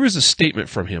 here is a statement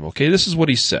from him. Okay. This is what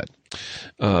he said.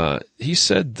 He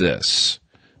said this.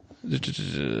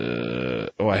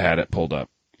 Oh, I had it pulled up.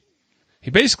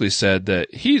 He basically said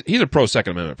that he's a pro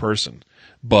Second Amendment person,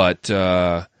 but,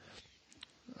 I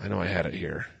know I had it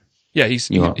here. Yeah,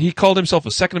 he called himself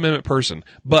a Second Amendment person,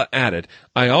 but added,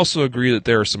 I also agree that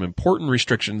there are some important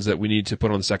restrictions that we need to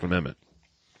put on the Second Amendment.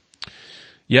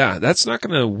 Yeah, that's not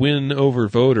going to win over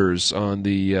voters on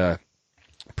the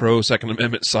pro-Second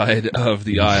Amendment side of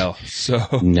the aisle. So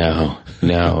No.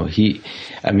 He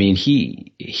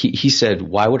said,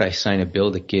 why would I sign a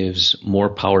bill that gives more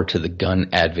power to the gun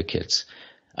advocates?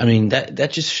 I mean,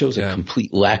 that just shows a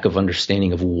complete lack of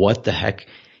understanding of what the heck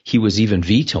he was even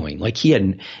vetoing. Like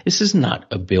this is not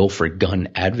a bill for gun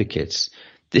advocates.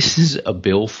 This is a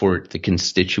bill for the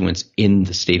constituents in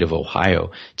the state of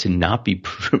Ohio to not be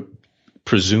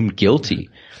presumed guilty.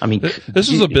 I mean, this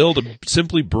is a bill to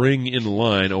simply bring in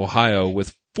line Ohio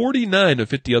with 49 of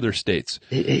 50 other states.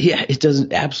 It does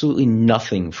absolutely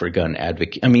nothing for gun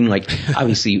advocate. I mean, like,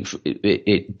 obviously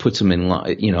it puts them in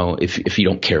line, you know, if you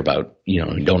don't care about, you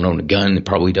know, you don't own a gun, it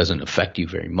probably doesn't affect you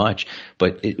very much,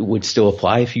 but it would still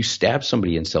apply if you stab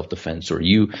somebody in self-defense or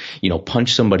you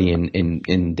punch somebody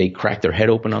and they crack their head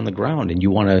open on the ground and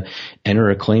you want to enter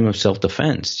a claim of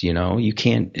self-defense, you know, you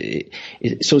can't,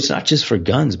 so it's not just for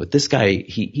guns, but this guy,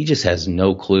 he just has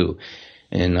no clue.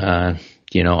 And,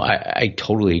 you know, I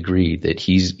totally agree that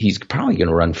he's probably going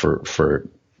to run for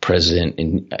president,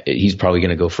 and he's probably going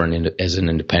to go as an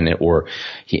independent, or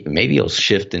maybe he'll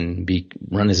shift and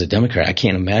run as a Democrat. I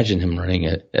can't imagine him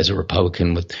running as a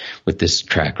Republican with this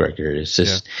track record. It's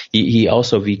just he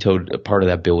also vetoed a part of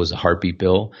that bill was a heartbeat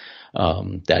bill.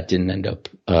 That didn't end up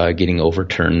getting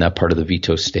overturned. That part of the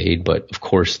veto stayed, but of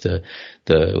course the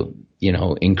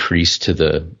increase to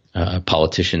the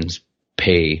politicians'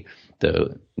 pay,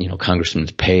 the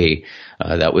congressman's pay,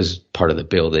 that was part of the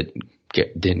bill that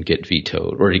didn't get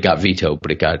vetoed, or it got vetoed,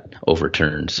 but it got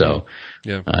overturned. So,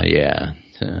 well,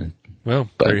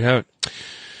 there you have it.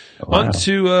 Wow. On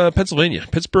to Pennsylvania.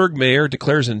 Pittsburgh mayor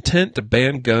declares intent to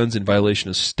ban guns in violation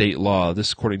of state law.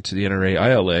 This, according to the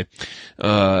NRA-ILA.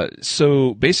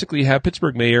 So basically, you have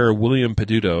Pittsburgh Mayor William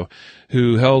Peduto,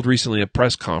 who held recently a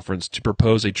press conference to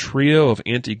propose a trio of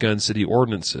anti-gun city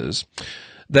ordinances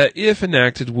that, if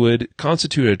enacted, would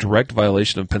constitute a direct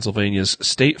violation of Pennsylvania's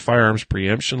state firearms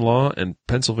preemption law and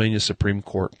Pennsylvania Supreme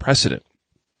Court precedent.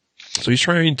 So he's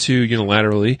trying to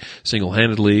unilaterally,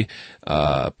 single-handedly,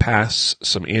 pass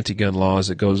some anti-gun laws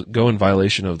that go in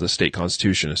violation of the state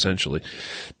constitution, essentially.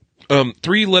 The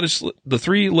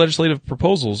three legislative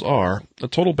proposals are a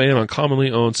total ban on commonly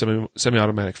owned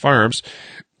semi-automatic firearms.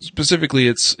 Specifically,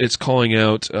 it's calling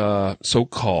out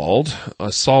so-called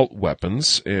assault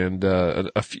weapons, and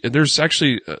there's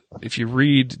actually, if you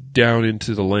read down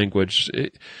into the language,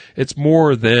 it's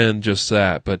more than just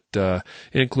that, but it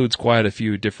includes quite a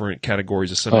few different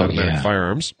categories of semi-automatic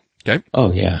firearms. Okay.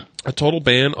 Oh yeah. A total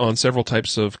ban on several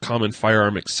types of common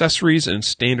firearm accessories and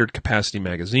standard capacity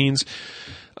magazines.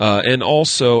 And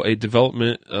also a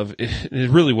development of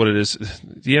really what it is.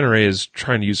 The NRA is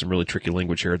trying to use some really tricky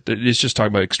language here. It's just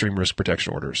talking about extreme risk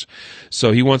protection orders.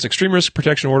 So he wants extreme risk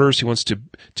protection orders. He wants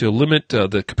to limit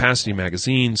the capacity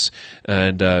magazines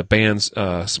and bans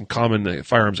some common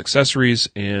firearms accessories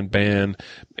and ban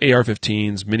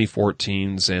AR-15s, Mini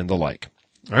 14s, and the like.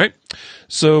 All right.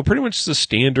 So pretty much the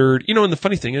standard, and the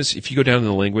funny thing is, if you go down in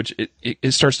the language,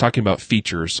 it starts talking about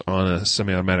features on a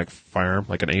semi-automatic firearm,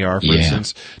 like an AR, for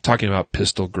instance, talking about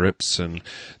pistol grips and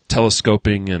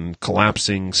telescoping and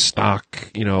collapsing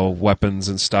stock, weapons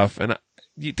and stuff. And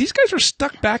these guys are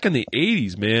stuck back in the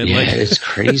 80s, man. Yeah, it's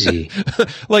crazy.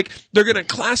 Like, they're going to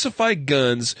classify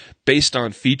guns based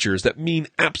on features that mean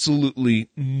absolutely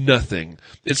nothing.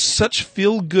 It's such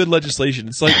feel-good legislation.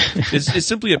 It's like, it's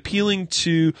simply appealing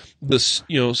to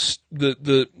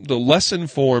the less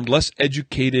informed, less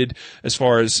educated, as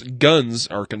far as guns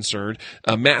are concerned,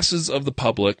 masses of the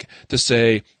public, to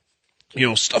say,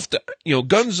 stuff that,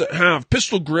 guns that have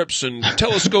pistol grips and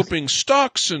telescoping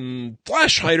stocks and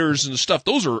flash hiders and stuff.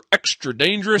 Those are extra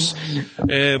dangerous.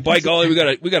 And by golly, we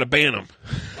gotta ban them.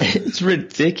 It's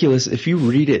ridiculous. If you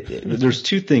read it, there's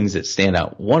two things that stand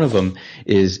out. One of them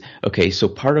is, so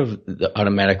part of the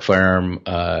automatic firearm,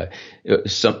 the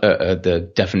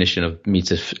definition of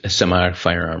meets a semi-automatic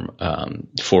firearm,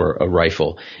 for a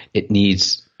rifle, it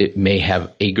may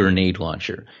have a grenade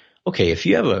launcher. Okay. If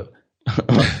you have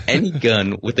any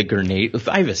gun with a grenade, if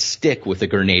I have a stick with a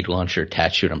grenade launcher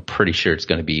attached to it, I'm pretty sure it's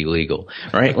going to be illegal,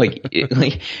 right?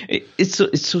 It's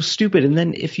so stupid. And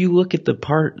then if you look at the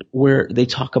part where they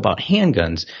talk about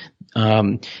handguns,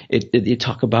 they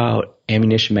talk about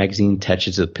ammunition magazine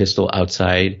attaches a pistol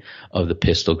outside of the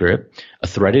pistol grip, a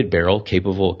threaded barrel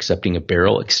capable of accepting a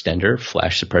barrel extender,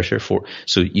 flash suppressor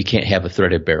so you can't have a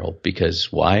threaded barrel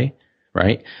because why?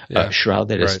 Right? Yeah, a shroud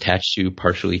that is attached to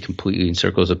partially, completely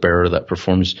encircles a barrel that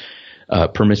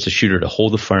permits the shooter to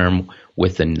hold the firearm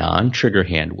with a non-trigger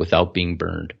hand without being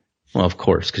burned. Well, of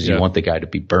course, because you want the guy to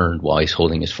be burned while he's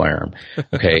holding his firearm.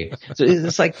 Okay. So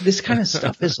it's like this kind of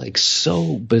stuff is like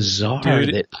so bizarre.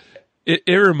 Dude, it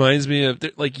reminds me of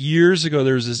years ago,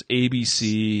 there was this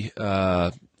ABC,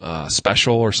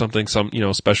 special or something,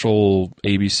 special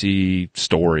ABC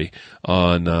story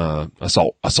on,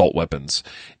 assault weapons.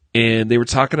 And they were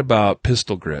talking about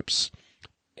pistol grips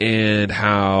and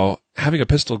how having a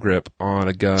pistol grip on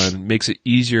a gun makes it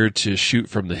easier to shoot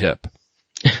from the hip,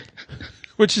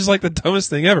 which is like the dumbest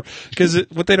thing ever. Because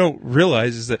what they don't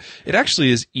realize is that it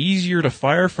actually is easier to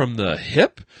fire from the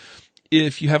hip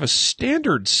if you have a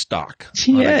standard stock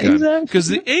on a gun. Exactly. Because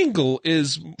the angle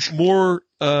is more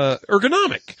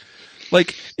ergonomic.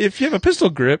 Like if you have a pistol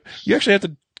grip, you actually have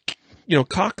to,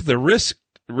 cock the wrist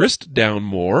down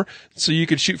more so you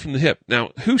could shoot from the hip. Now,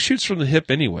 who shoots from the hip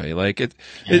anyway?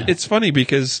 It's funny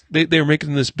because they were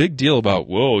making this big deal about,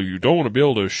 well, you don't want to be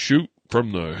able to shoot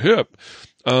from the hip.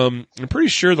 I'm pretty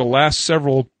sure the last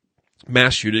several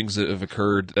mass shootings that have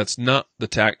occurred, that's not the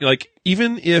tactic.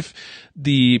 Even if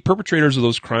the perpetrators of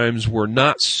those crimes were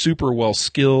not super well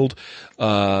skilled,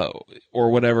 or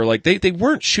whatever, they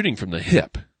weren't shooting from the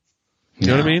hip. You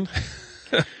know what I mean?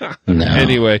 No.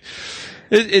 Anyway.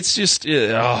 I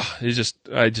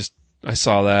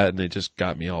saw that and it just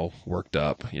got me all worked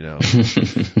up,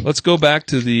 Let's go back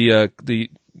to the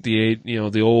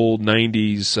old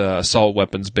 90s, assault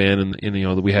weapons ban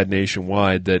that we had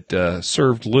nationwide that,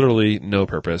 served literally no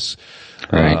purpose.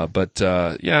 Right.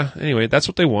 Anyway, that's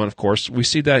what they want, of course. We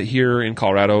see that here in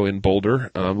Colorado, in Boulder.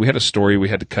 We had a story we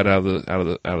had to cut out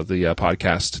of the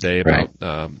podcast today about,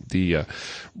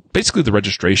 basically the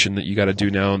registration that you got to do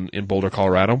now in Boulder,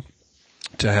 Colorado,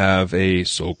 to have a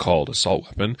so-called assault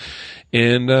weapon.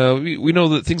 And we know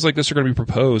that things like this are going to be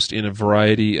proposed in a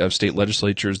variety of state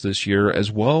legislatures this year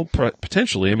as well,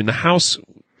 potentially. I mean, the House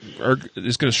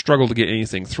is going to struggle to get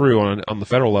anything through on the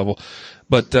federal level,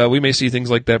 but we may see things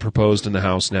like that proposed in the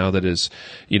House now that is,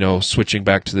 switching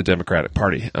back to the Democratic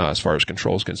Party as far as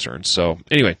control is concerned. So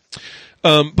anyway,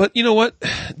 but you know what?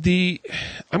 I'm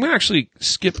going to actually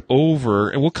skip over,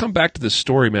 and we'll come back to this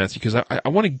story, Matthew, because I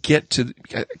want to get to.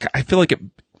 I feel like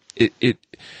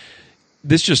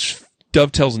this just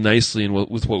dovetails nicely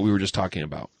with what we were just talking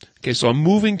about. Okay, so I'm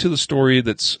moving to the story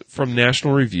that's from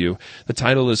National Review. The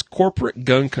title is "Corporate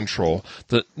Gun Control."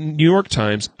 The New York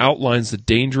Times outlines the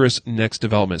dangerous next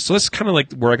development. So that's kind of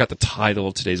like where I got the title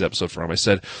of today's episode from. I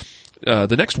said,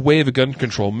 the next wave of gun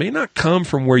control may not come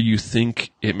from where you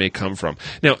think it may come from.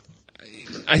 Now,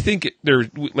 I think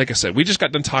like I said, we just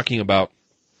got done talking about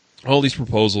all these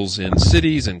proposals in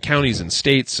cities and counties and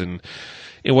states and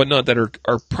whatnot that are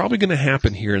probably going to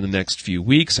happen here in the next few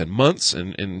weeks and months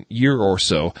and year or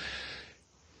so.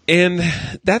 And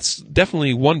that's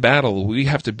definitely one battle we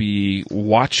have to be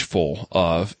watchful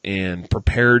of and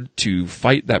prepared to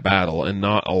fight that battle and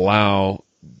not allow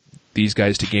these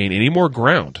guys to gain any more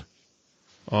ground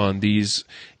on these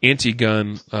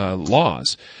anti-gun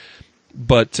laws.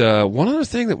 But one other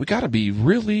thing that we got to be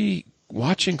really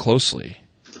watching closely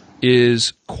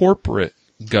is corporate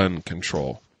gun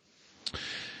control.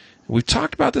 We've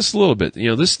talked about this a little bit.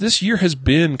 This year has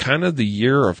been kind of the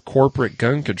year of corporate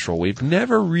gun control. We've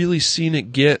never really seen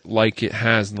it get like it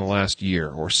has in the last year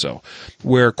or so,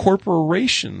 where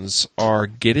corporations are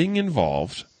getting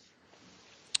involved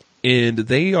and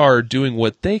they are doing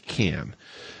what they can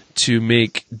to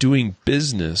make doing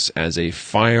business as a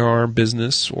firearm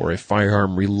business or a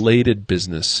firearm related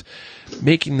business,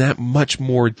 making that much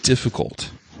more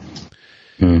difficult.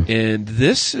 And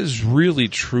this is really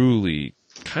truly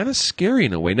kind of scary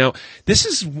in a way. Now, this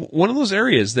is one of those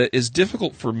areas that is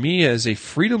difficult for me as a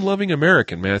freedom-loving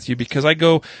American, Matthew, because I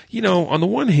go, on the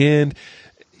one hand,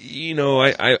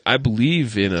 I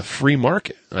believe in a free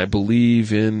market. I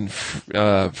believe in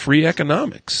free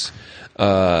economics.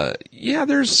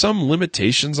 There's some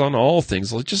limitations on all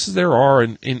things, just as there are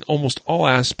in almost all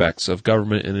aspects of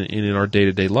government and in our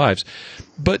day-to-day lives.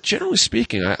 But generally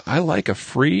speaking, I like a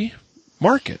free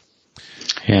market.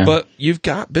 Yeah. But you've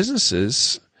got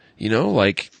businesses,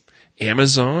 like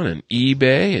Amazon and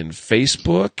eBay and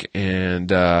Facebook and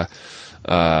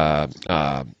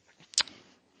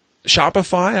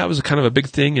Shopify. That was kind of a big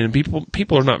thing, and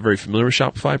people are not very familiar with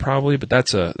Shopify probably, but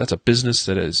that's a business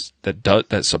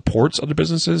that supports other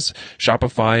businesses.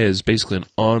 Shopify is basically an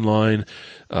online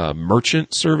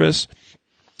merchant service.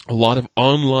 A lot of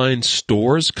online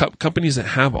stores, companies that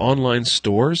have online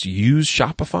stores use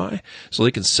Shopify so they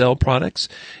can sell products.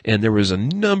 And there was a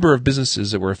number of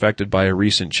businesses that were affected by a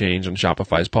recent change on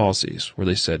Shopify's policies where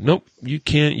they said, nope, you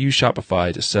can't use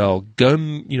Shopify to sell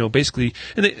basically,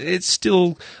 and it's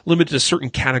still limited to certain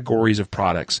categories of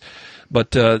products.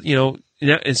 But, and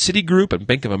Citigroup and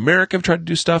Bank of America have tried to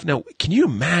do stuff. Now, can you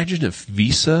imagine if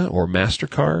Visa or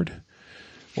MasterCard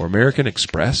or American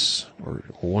Express or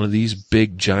one of these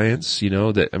big giants,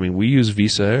 we use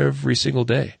Visa every single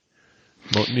day.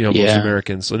 Most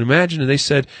Americans. And imagine if they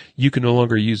said you can no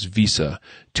longer use Visa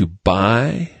to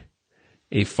buy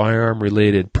a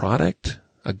firearm-related product,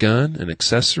 a gun, an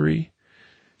accessory.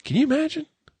 Can you imagine?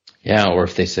 Yeah, or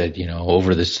if they said,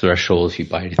 over this threshold, if you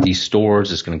buy it at these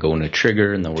stores, it's going to go in a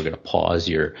trigger, and then we're going to pause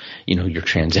your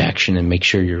transaction and make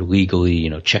sure you're legally,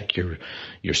 check your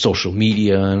social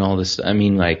media and all this. I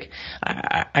mean, I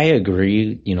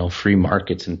agree, free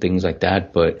markets and things like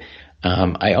that, but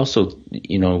I also,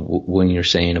 when you're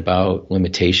saying about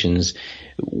limitations,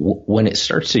 when it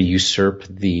starts to usurp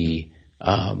the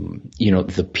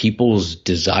people's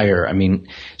desire. I mean,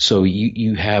 so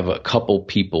you have a couple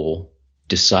people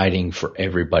deciding for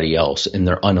everybody else, and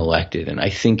they're unelected. And I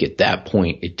think at that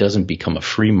point, it doesn't become a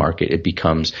free market. It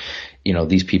becomes,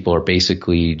 these people are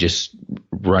basically just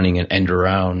running an end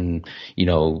around,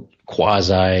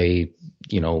 quasi,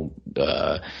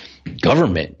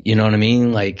 government. You know what I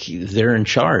mean? Like, they're in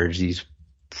charge. These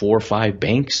 4 or 5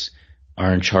 banks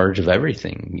are in charge of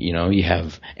everything. You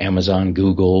have Amazon,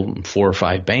 Google, 4 or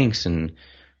 5 banks, and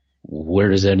where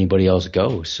does anybody else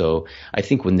go? So I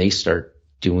think when they start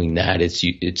doing that,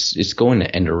 it's going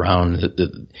to end around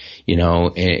and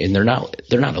they're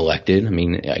not elected. I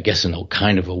mean, I guess in a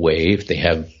kind of a way if they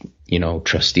have,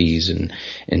 trustees and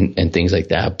things like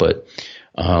that. But,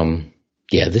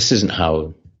 this isn't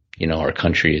how, our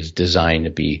country is designed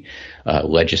to be,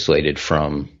 legislated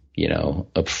from, 4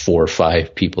 or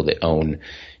 5 people that own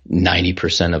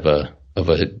 90% of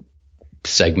a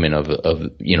segment of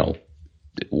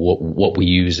what we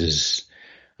use is,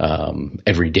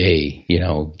 every day,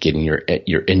 getting your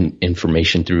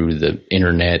information through the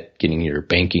internet, getting your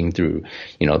banking through,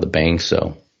 the bank.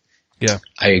 So yeah,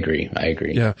 I agree.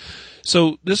 Yeah.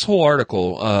 So this whole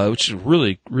article, which is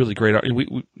really, really great.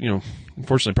 We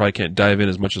unfortunately probably can't dive in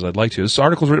as much as I'd like to. This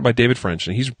article is written by David French,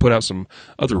 and he's put out some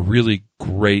other really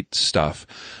great stuff,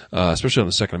 especially on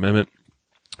the Second Amendment.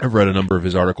 I've read a number of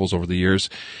his articles over the years.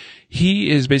 He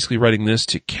is basically writing this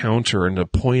to counter and to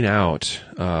point out,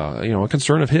 a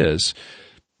concern of his,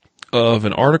 of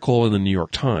an article in the New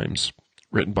York Times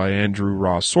written by Andrew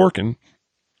Ross Sorkin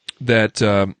that,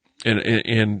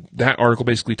 and that article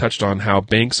basically touched on how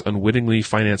banks unwittingly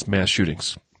finance mass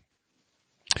shootings.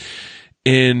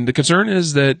 And the concern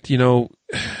is that,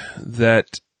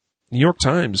 that New York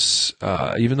Times,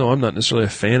 even though I'm not necessarily a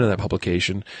fan of that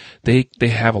publication, they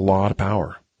have a lot of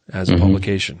power as a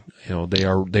publication. They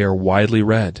are widely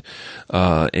read.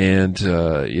 And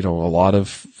a lot of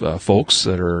folks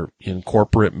that are in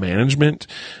corporate management,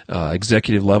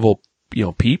 executive level,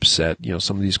 peeps at,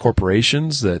 some of these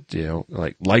corporations that,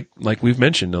 like we've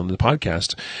mentioned on the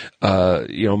podcast,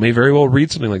 may very well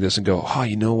read something like this and go, oh,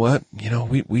 you know what?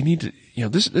 We need to,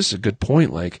 this is a good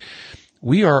point. Like,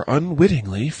 we are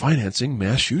unwittingly financing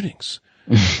mass shootings.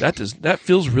 That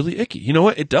feels really icky. You know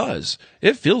what? It does.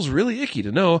 It feels really icky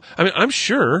to know. I mean, I'm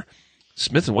sure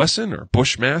Smith & Wesson or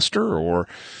Bushmaster or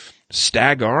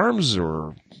Stag Arms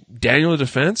or Daniel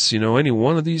Defense, any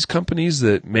one of these companies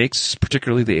that makes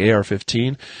particularly the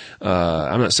AR-15.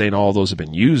 I'm not saying all of those have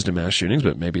been used in mass shootings,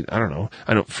 but maybe, I don't know.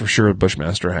 I know for sure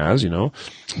Bushmaster has,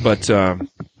 but,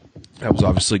 that was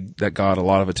obviously, that got a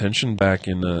lot of attention back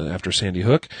in, after Sandy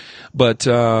Hook. But,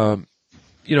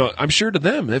 I'm sure to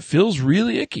them it feels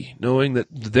really icky knowing that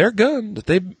their gun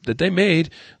that they made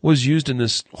was used in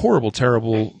this horrible,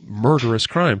 terrible, murderous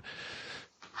crime.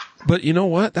 But you know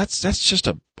what? That's just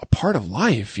a part of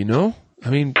life, you know? I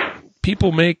mean,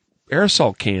 people make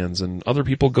aerosol cans and other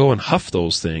people go and huff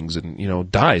those things and, you know,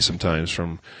 die sometimes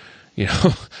from, you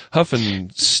know,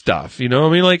 huffing stuff, you know?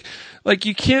 I mean, like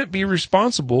you can't be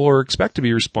responsible or expect to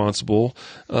be responsible,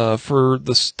 for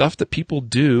the stuff that people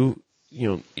do, you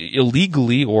know,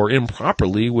 illegally or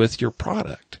improperly with your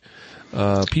product.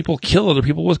 People kill other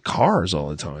people with cars all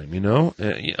the time, you know,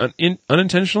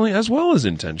 unintentionally as well as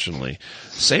intentionally.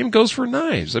 Same goes for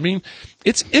knives. I mean,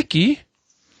 it's icky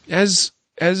as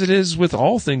it is with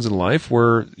all things in life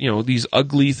where, you know, these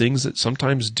ugly things that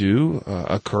sometimes do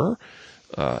occur.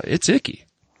 It's icky.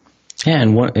 Yeah,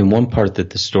 and one part that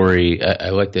the story,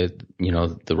 I like the, you know,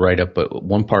 the write up, but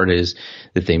one part is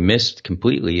that they missed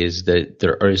completely is that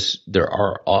there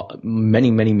are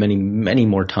many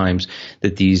more times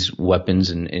that these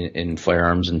weapons and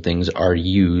firearms and things are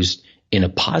used in a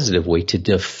positive way to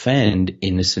defend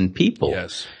innocent people.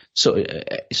 Yes.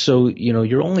 So, you know,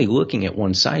 you're only looking at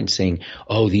one side saying,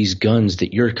 oh, these guns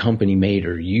that your company made,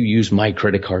 or you use my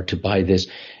credit card to buy this,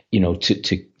 you know,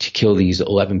 to kill these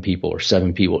 11 people or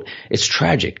 7 people. It's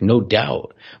tragic, no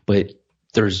doubt. But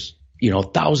there's, you know,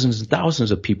 thousands and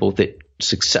thousands of people that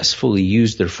successfully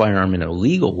use their firearm in a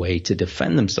legal way to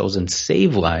defend themselves and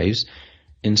save lives.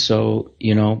 And so,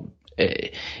 you know,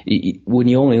 when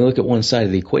you only look at one side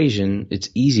of the equation, it's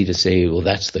easy to say, well,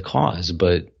 that's the cause.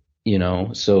 But, you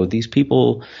know, so these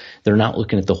people, they're not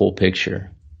looking at the whole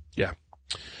picture. Yeah.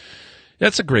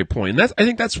 That's a great point. And I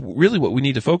think that's really what we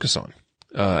need to focus on.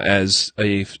 As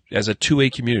a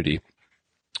 2A community,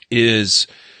 is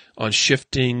on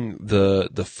shifting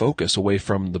the focus away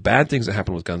from the bad things that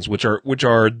happen with guns, which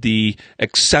are the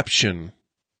exception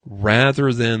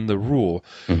rather than the rule.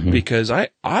 Mm-hmm. Because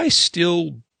I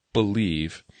still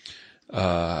believe,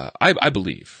 I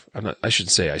believe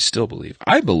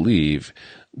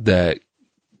that,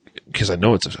 because I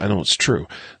know it's true,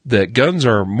 that guns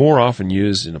are more often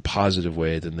used in a positive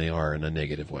way than they are in a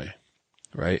negative way.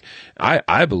 Right.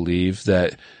 I believe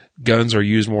that guns are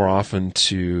used more often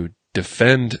to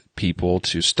defend people,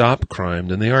 to stop crime,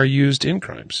 than they are used in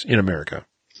crimes in America.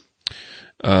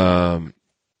 That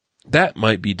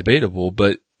might be debatable,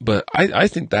 but I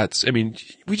think that's, I mean,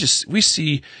 we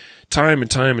see time and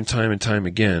time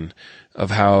again of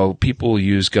how people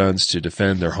use guns to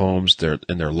defend their homes, their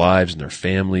lives and their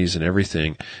families and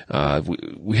everything.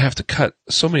 We have to cut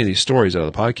so many of these stories out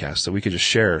of the podcast that we could just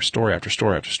share story after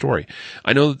story after story.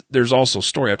 I know there's also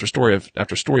story after story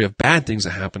after story of bad things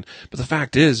that happen, but the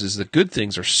fact is the good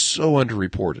things are so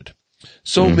underreported.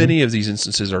 So mm-hmm. many of these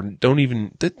instances don't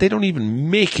even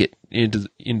make it into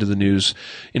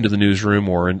the newsroom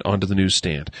or onto the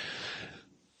newsstand.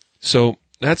 So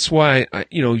that's why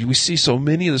we see so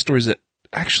many of the stories that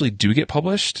actually do get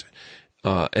published,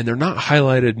 and they're not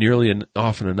highlighted nearly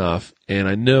often enough. And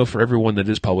I know for every one that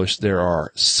is published, there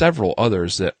are several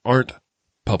others that aren't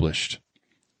published.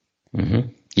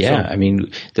 Mm-hmm. Yeah, so, I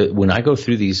mean, when I go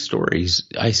through these stories,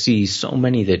 I see so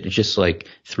many that just like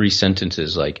 3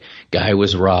 sentences, like guy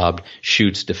was robbed,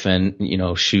 shoots, criminal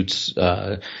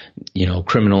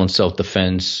in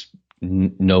self-defense,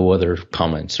 no other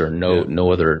comments or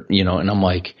no other, and I'm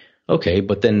like, okay,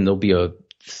 but then there'll be a,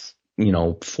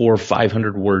 400 or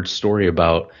 500 word story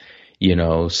about,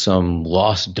 some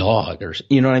lost dog or,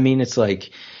 you know what I mean? It's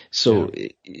like, so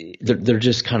they're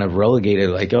just kind of relegated,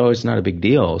 like, oh, it's not a big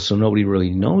deal. So nobody really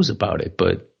knows about it,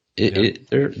 but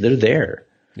they're there.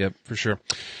 Yep, for sure.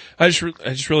 I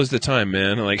just realized the time,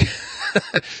 man. Like,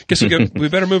 guess we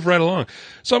better move right along.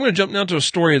 So I'm going to jump now to a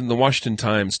story in the Washington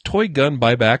Times: toy gun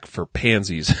buyback for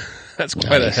pansies. That's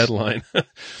quite a headline.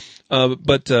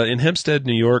 But in Hempstead,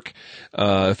 New York,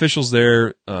 officials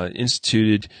there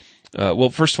instituted.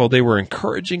 First of all, they were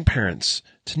encouraging parents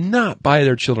to not buy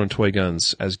their children toy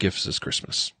guns as gifts this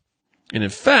Christmas. And in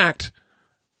fact,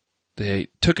 they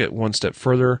took it one step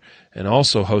further and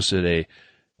also hosted a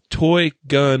toy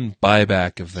gun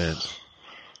buyback event.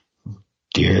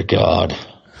 Dear God.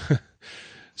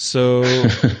 So,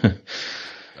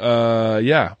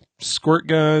 squirt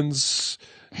guns,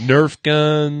 Nerf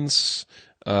guns,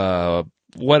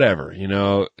 whatever,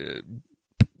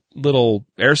 little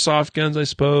airsoft guns, I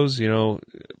suppose,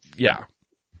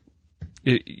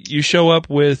 you show up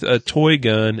with a toy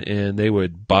gun and they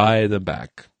would buy them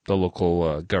back. The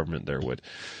local government there would.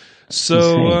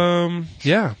 So,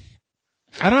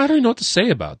 I don't really know what to say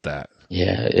about that.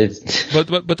 Yeah, but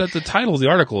that the title of the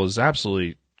article is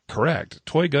absolutely correct.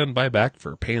 Toy gun buyback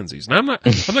for pansies. And I'm not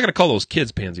going to call those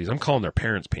kids pansies. I'm calling their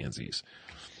parents pansies,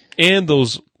 and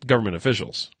those government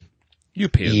officials. You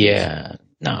pansies. Yeah.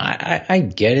 No, I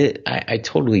get it. I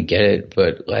totally get it.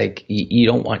 But like, you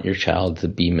don't want your child to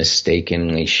be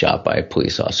mistakenly shot by a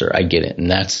police officer. I get it. And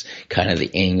that's kind of the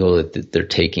angle that they're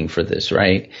taking for this,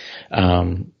 right?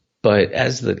 But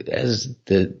as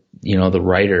the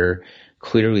writer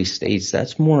clearly states,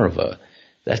 that's more of a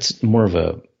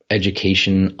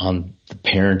education on the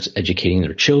parents educating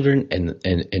their children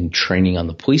and training on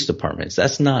the police departments.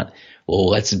 That's not, well,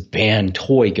 let's ban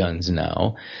toy guns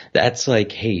now. That's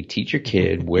like, hey, teach your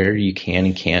kid where you can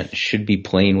and can't, should be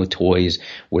playing with toys,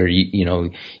 where you know,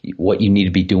 what you need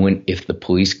to be doing if the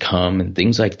police come and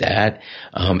things like that.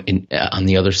 And on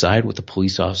the other side with the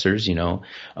police officers, you know,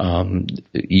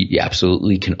 you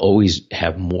absolutely can always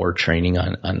have more training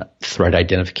on threat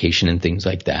identification and things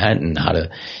like that, and how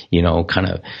to, you know, kind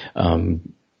of,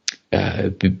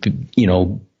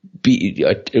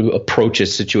 approach a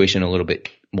situation a little bit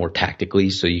more tactically,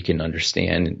 so you can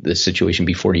understand the situation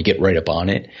before you get right up on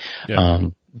it. Yeah.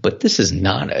 But this is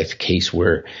not a case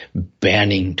where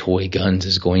banning toy guns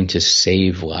is going to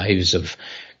save lives of,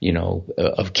 you know,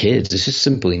 of kids. This is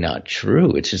simply not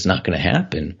true. It's just not going to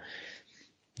happen.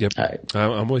 Yep.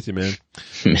 I'm with you, man.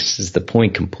 Misses the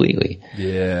point completely.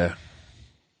 Yeah.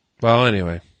 Well,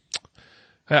 anyway,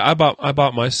 I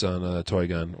bought my son a toy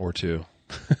gun or two.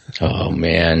 Oh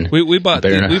man, we bought the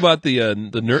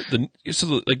Nerf,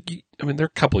 so like, I mean, they're a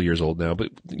couple years old now, but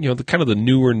you know, the kind of the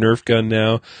newer Nerf gun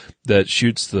now that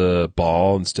shoots the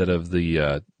ball instead of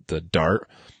the dart,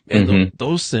 and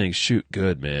those things shoot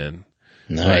good, man.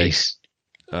 Nice.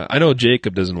 Like, I know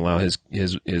Jacob doesn't allow his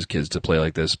kids to play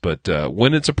like this, but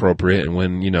when it's appropriate and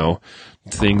when, you know,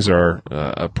 things are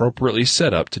appropriately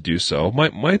set up to do so,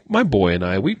 my boy and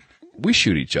I, we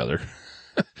shoot each other.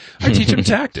 I teach him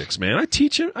tactics, man. I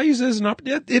use it as an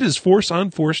opportunity. It is force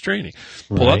on force training.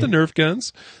 Pull out the Nerf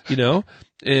guns, you know,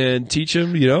 and teach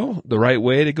him, you know, the right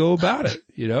way to go about it,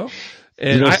 you know.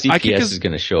 And you know, CPS is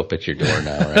going to show up at your door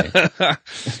now, right?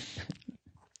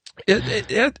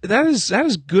 That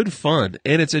is good fun,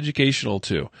 and it's educational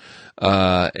too.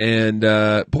 Boy,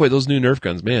 those new Nerf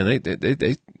guns, man,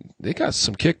 they got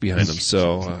some kick behind them.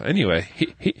 So anyway,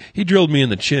 he drilled me in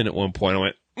the chin at one point. I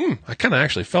went, I kind of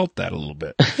actually felt that a little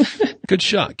bit. Good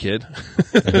shot, kid.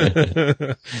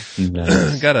 Got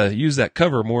to use that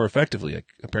cover more effectively,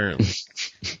 apparently.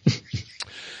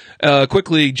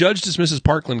 Quickly, judge dismisses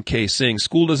Parkland case, saying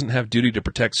school doesn't have duty to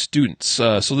protect students.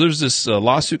 So there's this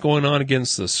lawsuit going on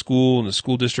against the school and the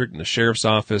school district and the sheriff's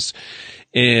office,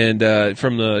 and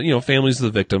from the, you know, families of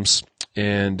the victims,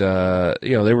 and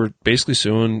you know, they were basically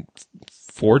suing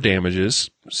for damages,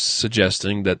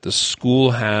 suggesting that the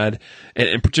school had,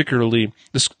 and particularly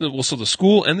the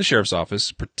school and the sheriff's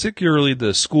office, particularly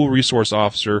the school resource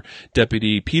officer,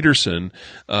 Deputy Peterson,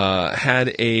 had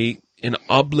an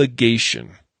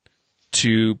obligation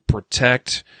to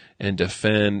protect and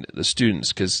defend the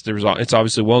students, because it's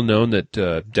obviously well known that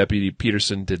Deputy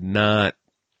Peterson did not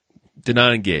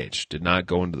engage, did not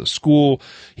go into the school.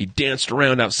 He danced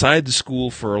around outside the school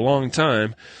for a long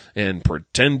time and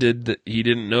pretended that he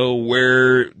didn't know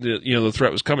where the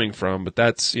threat was coming from. But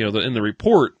that's, you know, in the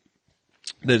report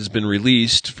that has been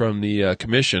released from the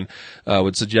commission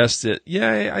would suggest that,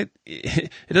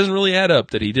 it doesn't really add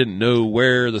up that he didn't know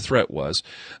where the threat was.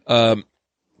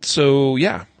 So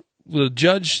yeah, the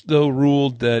judge though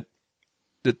ruled that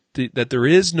there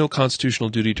is no constitutional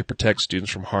duty to protect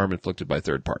students from harm inflicted by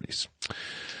third parties.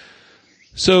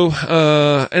 So,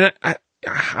 and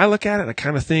I look at it and I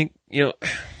kind of think, you know,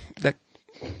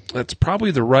 that's probably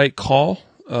the right call.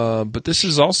 But this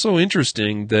is also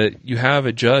interesting that you have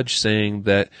a judge saying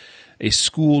that a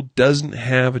school doesn't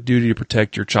have a duty to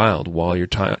protect your child while your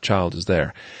child is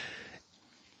there.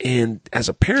 And as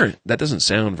a parent, that doesn't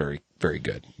sound very, very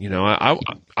good. You know,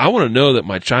 I want to know that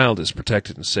my child is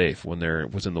protected and safe when they're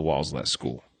within the walls of that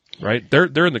school, right?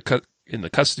 They're in the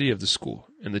custody of the school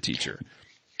and the teacher.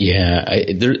 Yeah,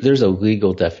 there's a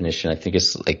legal definition. I think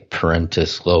it's like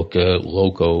parentis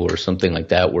loco or something like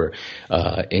that, where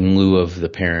in lieu of the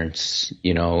parents,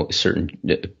 you know, certain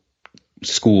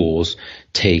schools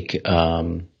take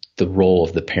the role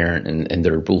of the parent, and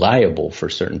they're liable for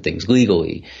certain things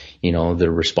legally. You know, they're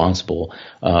responsible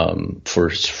for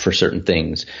certain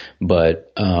things,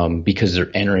 but because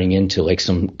they're entering into like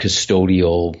some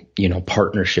custodial, you know,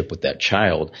 partnership with that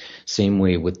child. Same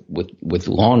way with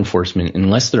law enforcement,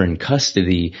 unless they're in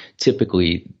custody,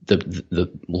 typically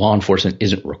the law enforcement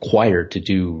isn't required to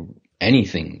do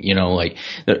anything, you know, like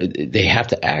they have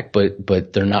to act,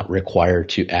 but they're not required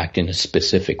to act in a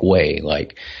specific way,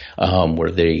 like where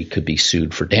they could be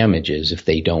sued for damages if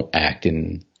they don't act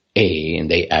in A and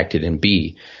they acted in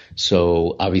B.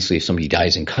 So obviously if somebody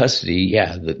dies in custody,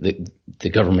 yeah, the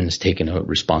government has taken a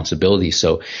responsibility.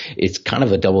 So it's kind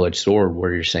of a double-edged sword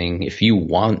where you're saying if you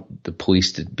want the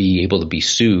police to be able to be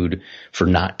sued for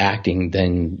not acting,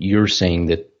 then you're saying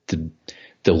that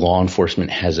the law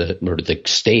enforcement or the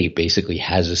state basically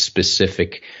has a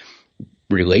specific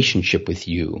relationship with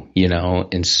you,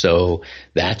 and so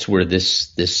that's where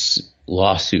this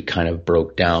lawsuit kind of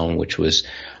broke down, which was,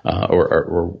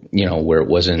 where it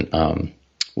wasn't,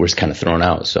 where it's kind of thrown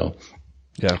out. So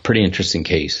yeah, pretty interesting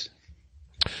case.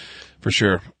 For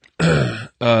sure. That's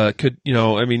a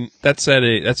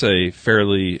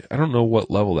fairly, I don't know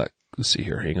what level that, let's see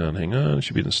here. Hang on. It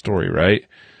should be in the story, right?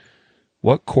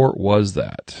 What court was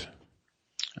that?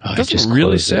 It doesn't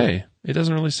really say. It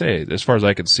doesn't really say, as far as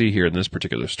I can see here in this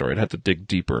particular story. I'd have to dig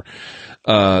deeper.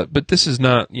 But this is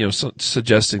not,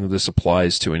 suggesting that this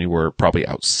applies to anywhere probably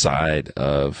outside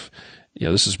of,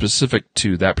 this is specific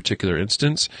to that particular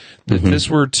instance. If this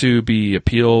were to be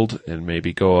appealed and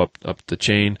maybe go up the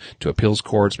chain to appeals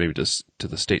courts, maybe to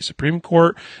the state Supreme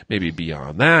Court, maybe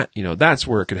beyond that, that's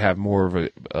where it could have more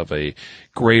of a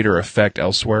greater effect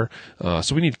elsewhere.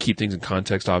 So we need to keep things in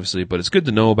context, obviously, but it's good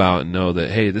to know about and know that,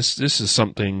 hey, this is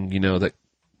something, that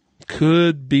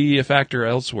could be a factor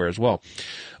elsewhere as well.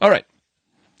 All right.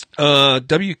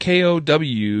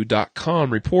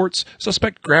 WKOW.com reports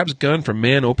suspect grabs gun from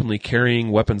man openly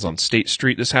carrying weapons on State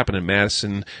Street. This happened in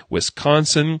Madison,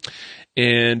 Wisconsin.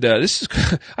 And this is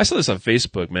I saw this on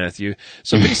Facebook, Matthew.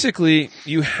 So basically,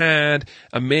 you had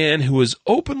a man who was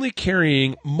openly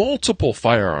carrying multiple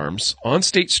firearms on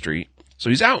State Street. So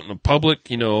he's out in a public,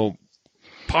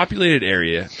 populated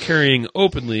area carrying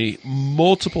openly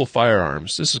multiple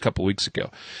firearms. This is a couple weeks ago.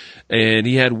 And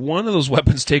he had one of those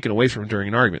weapons taken away from him during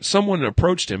an argument. Someone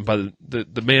approached him,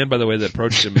 the man, by the way, that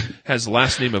approached him has the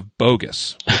last name of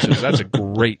Bogus. That's a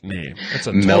great name. That's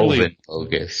a totally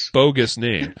bogus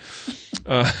name.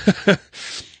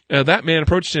 That man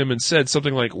approached him and said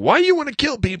something like, "Why you want to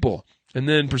kill people?" And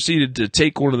then proceeded to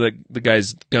take one of the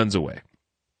guy's guns away.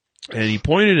 And he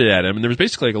pointed it at him, and there was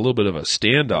basically like a little bit of a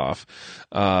standoff.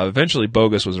 Eventually,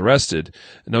 Bogus was arrested.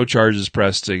 No charges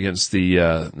pressed against the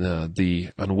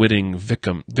unwitting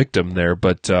victim there.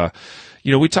 But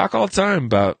we talk all the time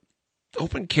about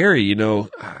open carry.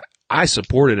 I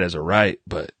support it as a right,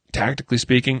 but tactically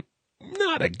speaking,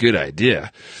 not a good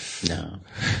idea. No.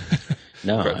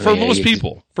 For most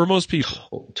people.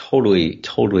 Totally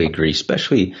agree.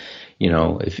 Especially,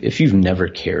 if you've never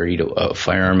carried a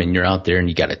firearm and you're out there and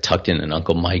you got it tucked in an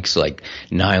Uncle Mike's like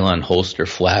nylon holster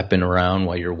flapping around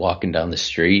while you're walking down the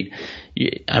street,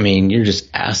 you're just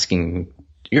asking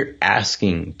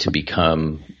to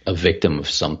become a victim of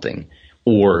something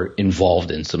or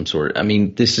involved in some sort.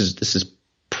 This is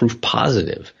proof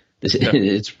positive.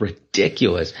 It's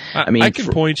ridiculous. I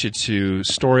can point you to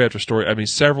story after story.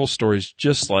 Several stories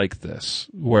just like this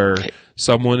where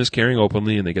someone is carrying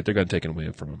openly and they get their gun taken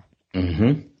away from them.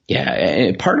 Mm-hmm. Yeah.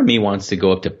 And part of me wants to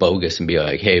go up to Bogus and be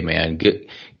like, "Hey man, good.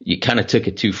 You kind of took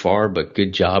it too far, but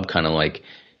good job kind of like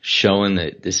showing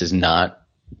that this is not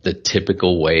the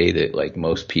typical way that like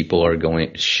most people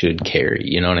should carry."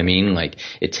 You know what I mean? Like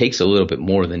it takes a little bit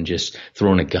more than just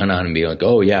throwing a gun on and be like,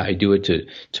 "Oh yeah, I do it to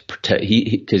protect."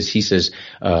 Cause he says,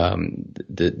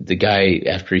 the guy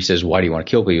after he says, "Why do you want to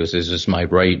kill people?" He says, "It's my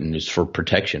right and it's for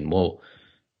protection." Well,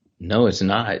 no, it's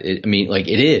not. It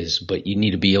is, but you need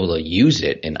to be able to use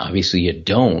it. And obviously you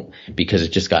don't because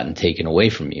it's just gotten taken away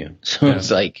from you. So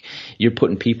It's like you're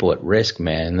putting people at risk,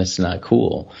 man. That's not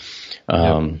cool.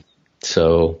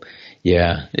 So,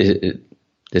 yeah,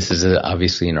 this is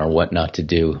obviously in our what not to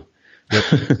do.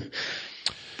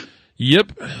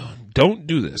 Yep. Don't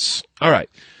do this. All right.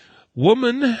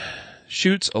 Woman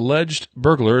shoots alleged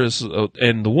burglar,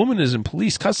 and the woman is in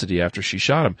police custody after she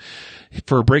shot him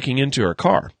for breaking into her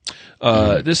car.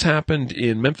 This happened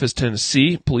in Memphis,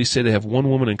 Tennessee. Police say they have one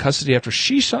woman in custody after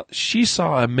she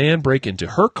saw a man break into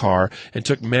her car and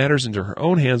took matters into her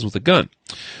own hands with a gun.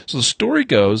 So the story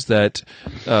goes that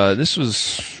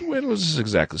when was this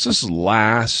exactly? So this is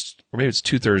or maybe it's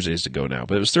 2 Thursdays ago now,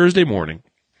 but it was Thursday morning.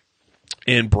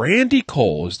 And Brandy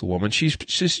Cole is the woman. She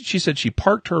said she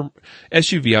parked her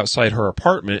SUV outside her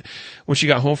apartment when she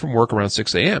got home from work around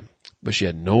 6 a.m., but she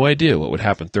had no idea what would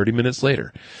happen 30 minutes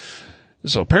later.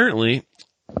 So apparently,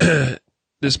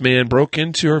 this man broke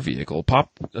into her vehicle,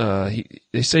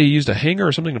 they say he used a hanger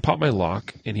or something to pop my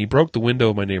lock, and he broke the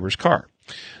window of my neighbor's car.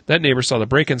 That neighbor saw the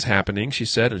break-ins happening, she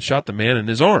said, and shot the man in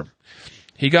his arm.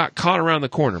 He got caught around the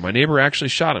corner. My neighbor actually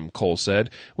shot him, Cole said.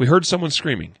 We heard someone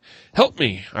screaming. Help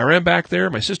me. I ran back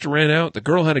there. My sister ran out. The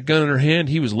girl had a gun in her hand.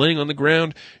 He was laying on the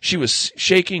ground. She was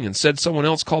shaking and said someone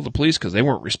else called the police because they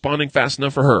weren't responding fast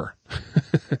enough for her.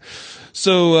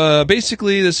 So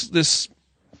basically this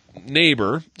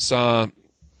neighbor saw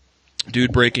a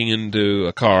dude breaking into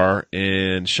a car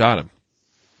and shot him.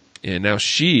 And now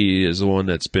she is the one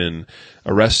that's been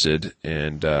arrested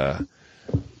and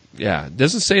it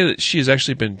doesn't say that she has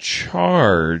actually been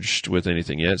charged with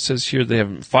anything yet. It says here they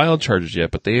haven't filed charges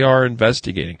yet, but they are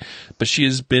investigating. But she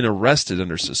has been arrested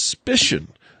under suspicion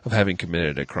of having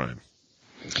committed a crime.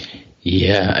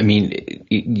 Yeah, I mean,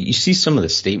 you see some of the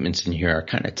statements in here are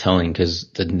kind of telling because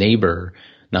the neighbor,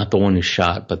 not the one who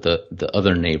shot, but the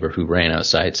other neighbor who ran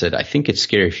outside said, I think it's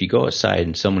scary if you go outside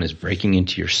and someone is breaking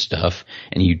into your stuff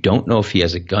and you don't know if he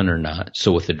has a gun or not.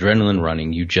 So with adrenaline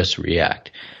running, you just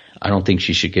react. I don't think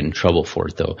she should get in trouble for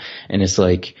it, though. And it's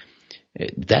like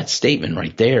that statement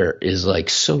right there is like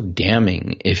so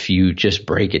damning if you just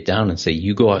break it down and say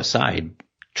you go outside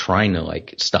trying to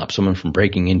like stop someone from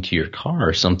breaking into your car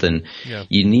or something. Yeah.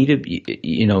 You need to,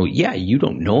 you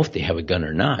don't know if they have a gun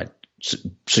or not.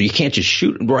 So you can't just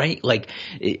shoot, right? Like,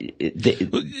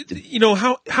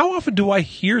 how often do I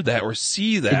hear that or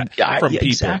see that from people?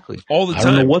 Exactly. All the time. I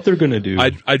don't know what they're going to do.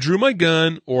 I drew my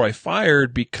gun or I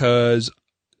fired because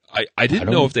I didn't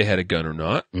know if they had a gun or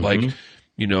not. Mm-hmm.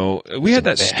 Like, we had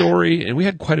that story and we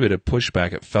had quite a bit of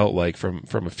pushback, it felt like, from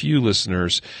a few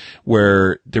listeners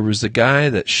where there was the guy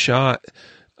that shot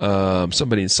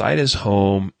somebody inside his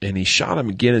home and he shot him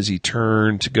again as he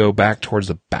turned to go back towards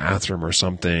the bathroom or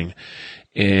something.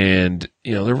 And,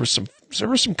 there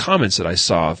were some comments that I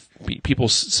saw, people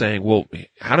saying, well,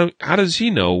 how does he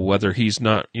know whether he's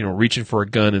not, reaching for a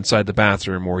gun inside the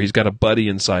bathroom or he's got a buddy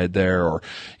inside there or,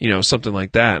 something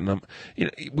like that. And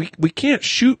we can't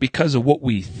shoot because of what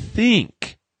we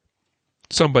think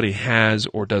somebody has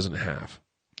or doesn't have.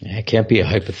 It can't be a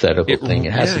hypothetical thing.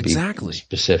 It has to be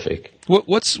specific.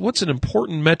 What's an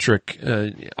important metric?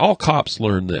 All cops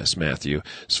learn this, Matthew,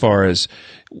 as far as,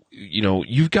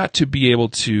 you've got to be able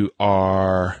to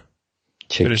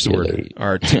finish the word.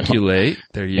 Articulate.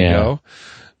 There you go.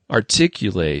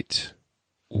 Articulate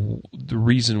the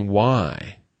reason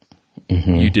why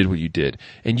you did what you did.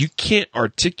 And you can't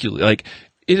articulate, like,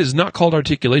 it is not called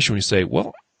articulation when you say,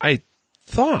 well, I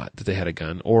thought that they had a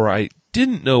gun or I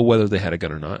didn't know whether they had a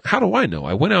gun or not. How do I know?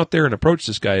 I went out there and approached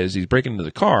this guy as he's breaking into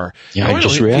the car. Yeah, I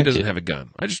just know reacted. He doesn't have a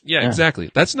gun.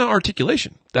 Exactly. That's not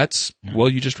articulation. That's,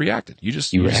 you just reacted. You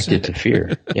reacted to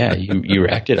fear. Yeah, you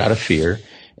reacted out of fear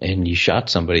and you shot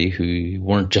somebody who you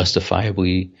weren't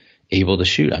justifiably able to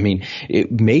shoot. I mean,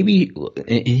 and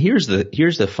here's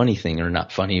the funny thing, or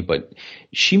not funny, but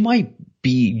she might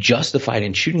be justified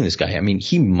in shooting this guy. I mean,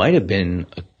 he might have been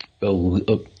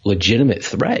a legitimate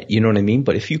threat, you know what I mean?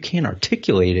 But if you can't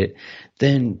articulate it,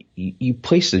 then you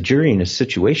place the jury in a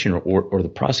situation or the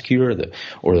prosecutor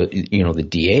or the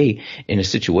DA in a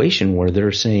situation where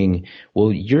they're saying,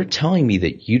 well, you're telling me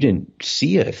that you didn't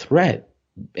see a threat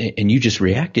and you just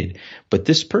reacted, but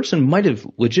this person might have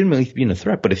legitimately been a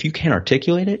threat. But if you can't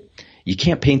articulate it, you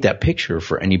can't paint that picture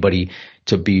for anybody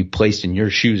to be placed in your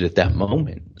shoes at that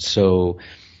moment. So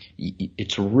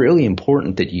it's really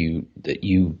important that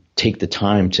you take the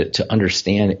time to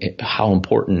understand how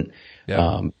important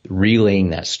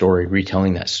relaying that story,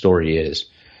 retelling that story is.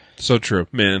 So true,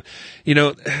 man.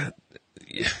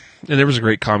 And there was a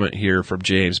great comment here from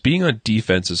James. Being on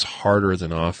defense is harder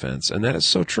than offense, and that is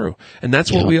so true. And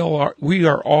that's what we all are. We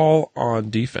are all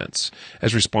on defense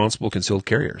as responsible concealed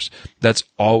carriers. That's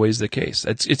always the case.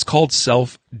 It's called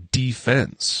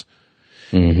self-defense.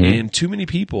 Mm-hmm. And too many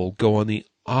people go on the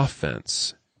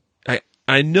offense.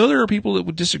 I know there are people that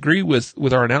would disagree with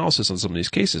our analysis on some of these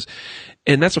cases,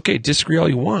 and that's okay. Disagree all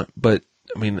you want, but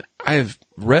I mean, I've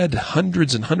read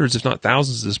hundreds and hundreds, if not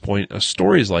thousands at this point, of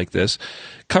stories like this,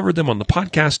 covered them on the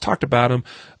podcast, talked about them,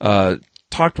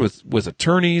 talked with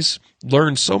attorneys,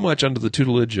 learned so much under the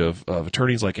tutelage of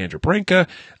attorneys like Andrew Branca.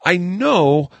 I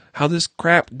know how this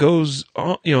crap goes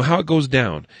on, how it goes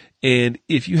down. And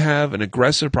if you have an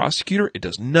aggressive prosecutor, it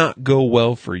does not go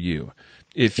well for you.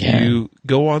 If you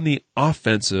go on the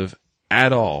offensive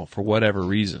at all, for whatever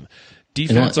reason,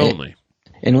 defense only.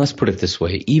 And let's put it this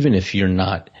way, even if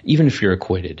you're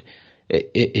acquitted,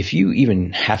 if you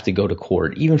even have to go to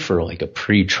court, even for like a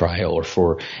pre-trial or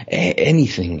for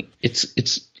anything, it's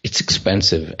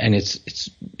expensive and it's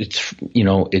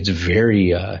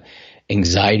very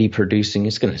anxiety producing.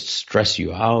 It's going to stress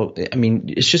you out. I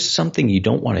mean, it's just something you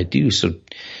don't want to do. So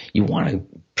you want to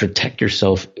protect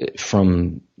yourself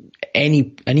from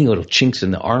any little chinks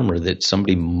in the armor that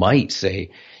somebody might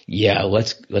say, yeah,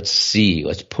 let's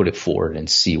put it forward and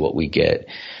see what we get.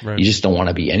 Right. You just don't want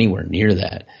to be anywhere near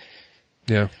that.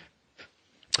 Yeah.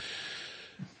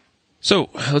 So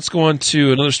let's go on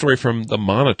to another story from The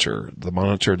Monitor,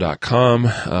 themonitor.com.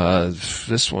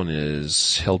 This one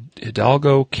is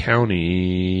Hidalgo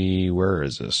County. Where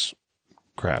is this?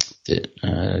 Crap.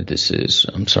 This is,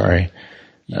 I'm sorry.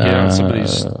 Yeah,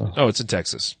 it's in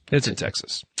Texas. It's in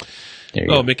Texas.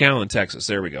 McAllen, Texas.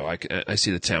 There we go. I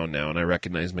see the town now, and I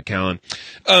recognize McAllen.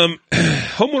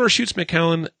 Homeowner shoots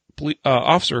McAllen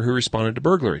officer who responded to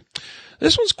burglary.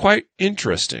 This one's quite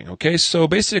interesting, okay? So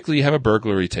basically you have a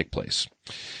burglary take place.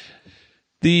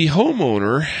 The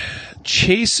homeowner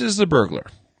chases the burglar,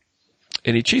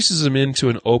 and he chases him into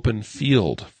an open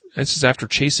field. This is after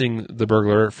chasing the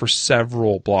burglar for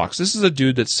several blocks. This is a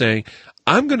dude that's saying,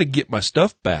 I'm going to get my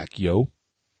stuff back, yo.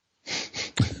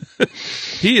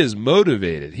 He is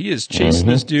motivated. He is chasing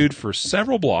this dude for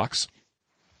several blocks.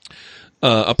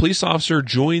 A police officer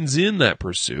joins in that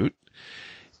pursuit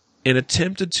and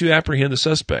attempted to apprehend the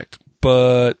suspect.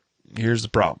 But here's the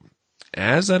problem.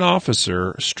 As that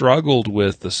officer struggled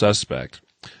with the suspect,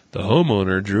 the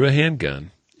homeowner drew a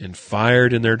handgun and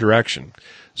fired in their direction,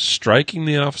 striking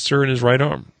the officer in his right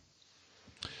arm.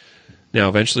 Now,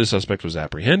 eventually the suspect was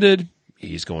apprehended.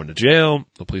 He's going to jail.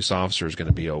 The police officer is going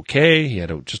to be okay. He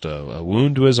had just a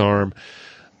wound to his arm.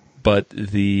 But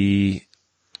the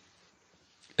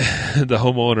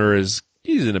homeowner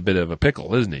he's in a bit of a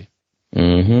pickle, isn't he?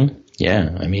 Mm-hmm.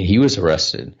 Yeah. I mean, he was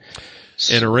arrested.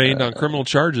 And arraigned on criminal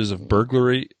charges of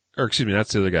burglary, or excuse me,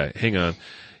 that's the other guy. Hang on.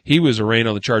 He was arraigned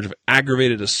on the charge of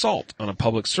aggravated assault on a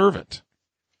public servant,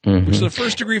 which is a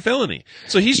first-degree felony.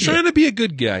 So he's trying to be a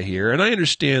good guy here, and I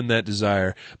understand that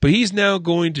desire, but he's now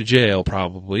going to jail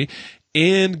probably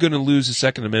and going to lose his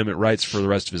Second Amendment rights for the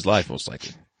rest of his life, most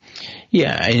likely.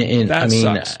 Yeah, and that I mean,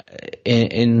 sucks.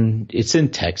 And it's in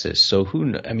Texas, so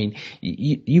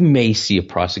you may see a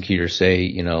prosecutor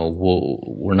say,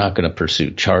 we're not going to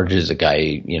pursue charges. A guy,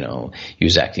 he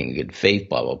was acting in good faith,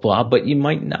 blah blah blah, but you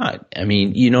might not. I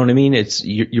mean, you know what I mean? It's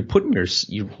you're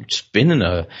spinning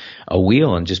a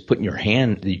wheel and just putting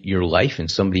your life in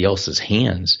somebody else's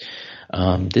hands.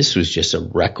 This was just a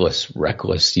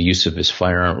reckless use of his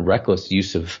firearm, reckless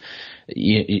use of.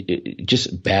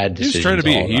 Just bad decisions. He's trying to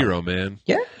be a hero, man.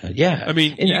 Yeah. I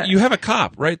mean, you have a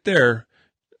cop right there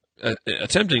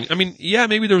attempting. I mean, yeah,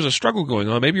 maybe there was a struggle going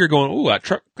on. Maybe you're going, "Oh,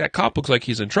 that cop looks like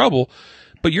he's in trouble,"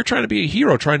 but you're trying to be a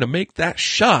hero, trying to make that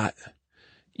shot.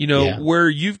 Where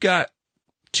you've got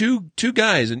two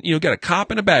guys, and got a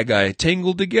cop and a bad guy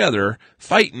tangled together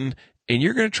fighting, and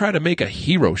you're going to try to make a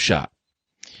hero shot.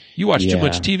 You watch too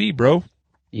much TV, bro.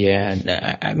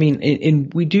 Yeah, I mean,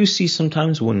 and we do see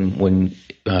sometimes when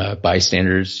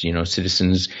bystanders,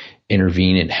 citizens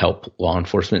intervene and help law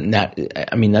enforcement,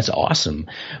 and that's awesome.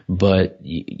 But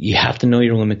you have to know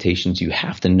your limitations. You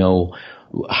have to know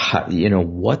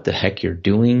what the heck you're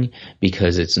doing,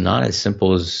 because it's not as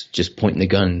simple as just pointing the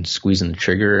gun, squeezing the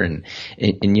trigger, and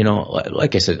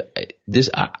like I said,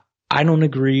 I don't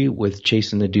agree with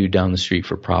chasing the dude down the street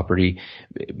for property.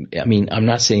 I mean, I'm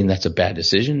not saying that's a bad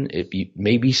decision. If you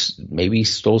maybe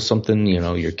stole something,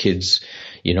 your kid's,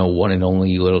 one and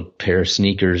only little pair of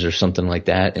sneakers or something like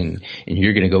that, and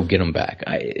you're going to go get them back.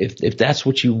 If that's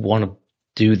what you want to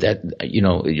do, that,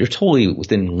 you're totally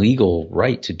within legal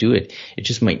right to do it. It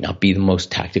just might not be the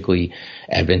most tactically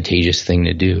advantageous thing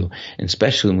to do. And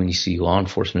especially when you see law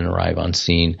enforcement arrive on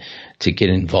scene, to get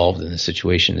involved in the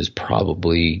situation is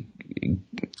probably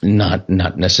not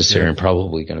necessary and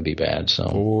probably going to be bad. So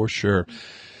for sure.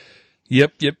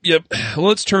 Yep. Well,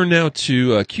 let's turn now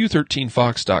to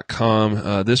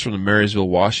Q13Fox.com. This from the Marysville,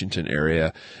 Washington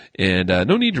area, and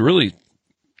no need to really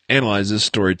analyze this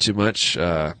story too much.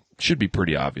 Should be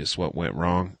pretty obvious what went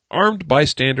wrong. Armed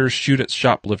bystanders shoot at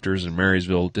shoplifters in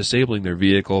Marysville, disabling their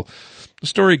vehicle. The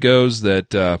story goes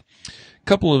that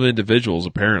couple of individuals,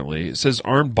 apparently. It says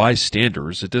armed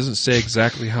bystanders. It doesn't say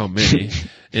exactly how many.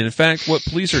 And in fact, what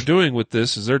police are doing with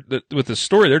this is with the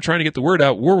story, they're trying to get the word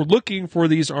out. We're looking for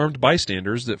these armed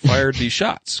bystanders that fired these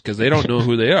shots, because they don't know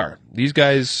who they are. These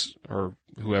guys, or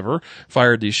whoever,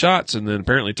 fired these shots and then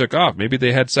apparently took off. Maybe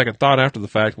they had second thought after the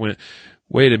fact, went,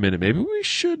 wait a minute, maybe we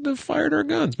shouldn't have fired our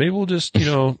guns. Maybe we'll just,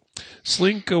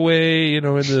 slink away,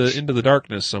 into the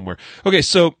darkness somewhere. Okay,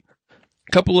 so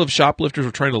a couple of shoplifters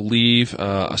were trying to leave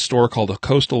a store called a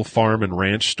Coastal Farm and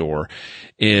Ranch store,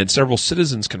 and several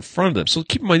citizens confronted them. So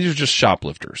keep in mind, these are just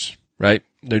shoplifters, right?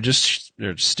 They're just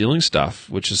stealing stuff,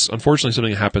 which is unfortunately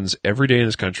something that happens every day in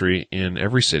this country, in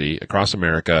every city across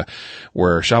America,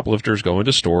 where shoplifters go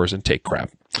into stores and take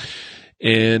crap.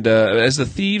 And as the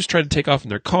thieves tried to take off in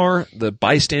their car, the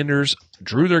bystanders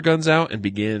drew their guns out and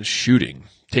began shooting,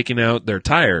 taking out their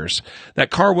tires. That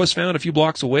car was found a few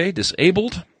blocks away,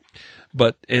 disabled,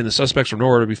 and the suspects were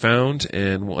nowhere to be found.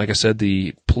 And like I said,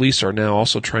 the police are now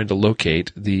also trying to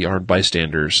locate the armed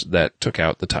bystanders that took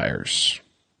out the tires.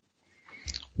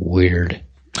 Weird.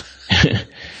 I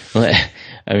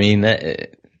mean, I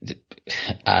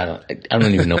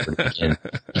don't even know where to begin.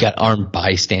 You got armed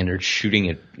bystanders shooting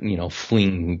at,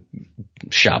 fleeing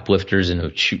shoplifters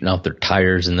and shooting out their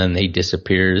tires, and then they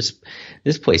disappear.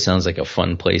 This place sounds like a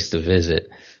fun place to visit.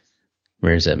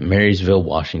 Where is that? Marysville,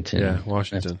 Washington. Yeah,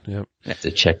 Washington. Yep. I have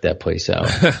to check that place out.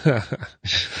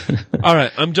 All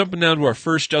right, I'm jumping down to our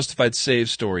first Justified Save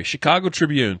story, Chicago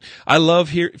Tribune. I love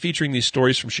featuring these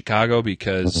stories from Chicago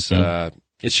because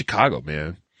it's Chicago,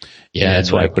 man. Yeah, and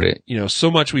that's why I put it. So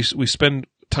much we spend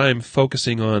time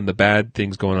focusing on the bad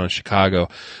things going on in Chicago.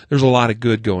 There's a lot of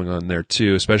good going on there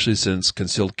too, especially since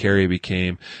concealed carry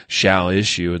became shall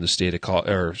issue in the state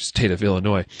of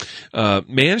Illinois.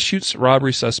 Man shoots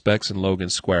robbery suspects in Logan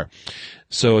Square.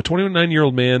 So a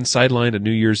 29-year-old man sidelined a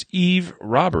New Year's Eve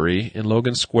robbery in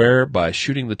Logan Square by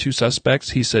shooting the two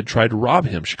suspects he said tried to rob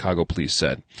him, Chicago police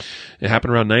said. It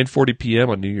happened around 9:40 p.m.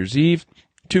 on New Year's Eve.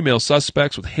 Two male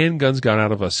suspects with handguns got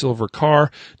out of a silver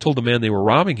car, told the man they were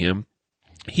robbing him.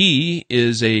 He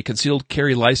is a concealed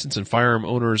carry license and firearm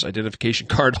owner's identification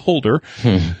card holder.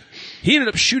 He ended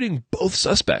up shooting both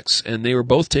suspects, and they were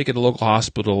both taken to local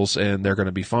hospitals, and they're going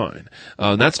to be fine.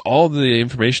 That's all the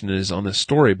information is on this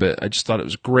story, but I just thought it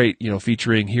was great,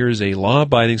 featuring here is a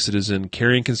law-abiding citizen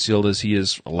carrying concealed as he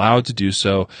is allowed to do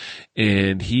so,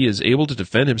 and he is able to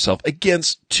defend himself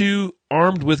against two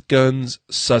armed with guns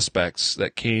suspects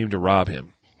that came to rob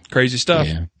him. Crazy stuff.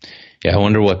 Yeah, I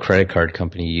wonder what credit card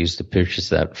company you used to purchase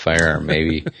that firearm.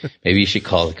 Maybe you should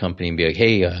call the company and be like,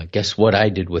 hey, guess what I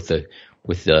did with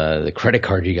the credit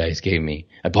card you guys gave me?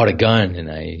 I bought a gun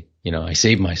and I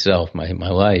saved myself, my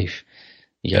life.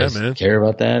 You guys care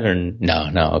about that or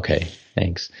no? Okay,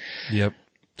 thanks. Yep.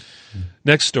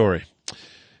 Next story.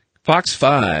 Fox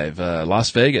 5, Las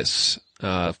Vegas.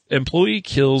 Employee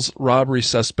kills robbery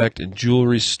suspect in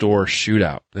jewelry store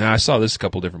shootout. Now, I saw this a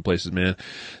couple different places, man.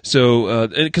 So,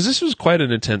 because this was quite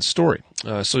an intense story.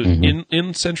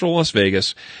 In central Las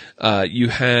Vegas, you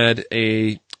had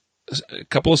a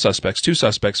couple of suspects, two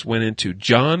suspects went into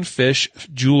John Fish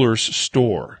Jewelers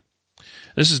store.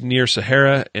 This is near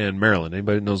Sahara and Maryland.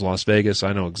 Anybody who knows Las Vegas?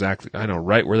 I know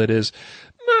right where that is.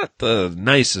 Not the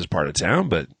nicest part of town,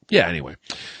 but yeah, anyway.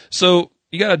 So,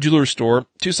 you got a jeweler store.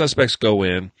 Two suspects go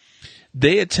in.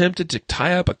 They attempted to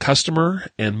tie up a customer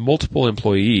and multiple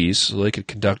employees so they could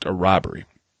conduct a robbery.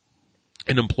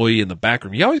 An employee in the back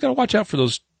room. You always got to watch out for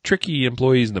those tricky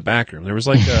employees in the back room. There was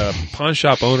like a pawn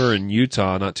shop owner in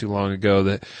Utah not too long ago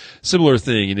that similar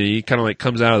thing. He kind of like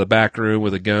comes out of the back room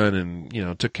with a gun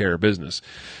and, took care of business.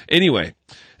 Anyway,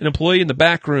 an employee in the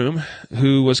back room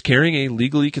who was carrying a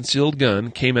legally concealed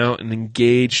gun came out and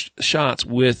engaged shots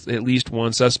with at least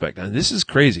one suspect. Now, this is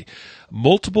crazy.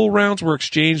 Multiple rounds were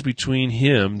exchanged between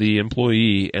him, the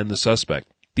employee, and the suspect.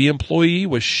 The employee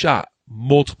was shot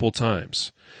multiple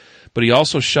times, but he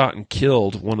also shot and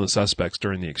killed one of the suspects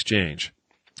during the exchange.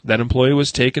 That employee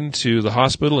was taken to the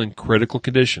hospital in critical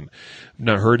condition. I've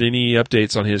not heard any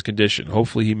updates on his condition.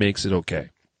 Hopefully he makes it okay.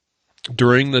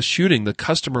 During the shooting, the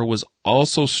customer was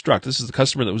also struck. This is the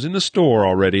customer that was in the store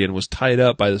already and was tied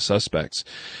up by the suspects.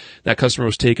 That customer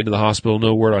was taken to the hospital.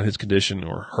 No word on his condition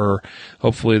or her.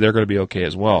 Hopefully they're going to be okay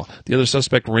as well. The other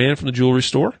suspect ran from the jewelry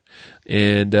store.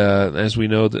 And as we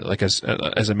know,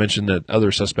 that, as I mentioned, that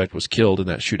other suspect was killed in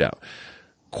that shootout.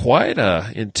 Quite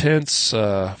a intense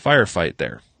firefight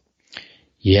there.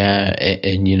 Yeah,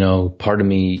 and part of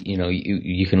me,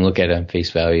 you can look at it on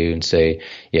face value and say,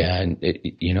 yeah,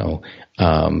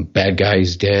 bad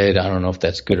guy's dead. I don't know if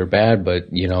that's good or bad,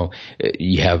 but you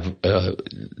have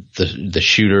the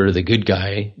shooter, the good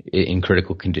guy, in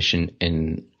critical condition,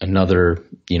 and another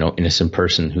innocent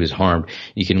person who is harmed.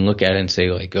 You can look at it and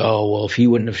say like, oh well, if he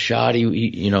wouldn't have shot,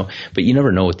 he but you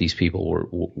never know what these people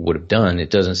would have done. It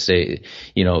doesn't say,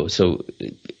 so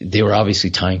they were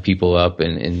obviously tying people up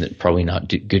and probably not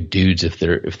good dudes if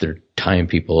they're tying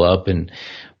people up and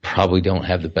probably don't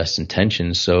have the best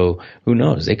intentions. So who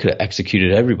knows? They could have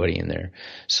executed everybody in there.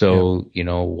 So,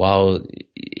 while,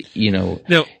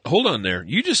 Now, hold on there.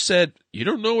 You just said you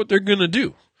don't know what they're going to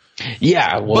do.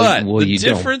 Yeah. But the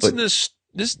difference in this,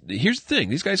 here's the thing.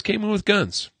 These guys came in with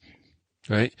guns,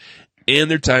 right? And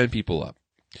they're tying people up.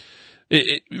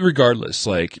 Regardless,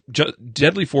 like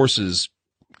deadly force is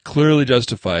clearly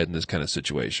justified in this kind of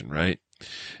situation, right?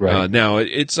 Right. Now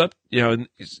it's up,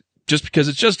 to just because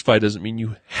it's justified doesn't mean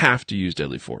you have to use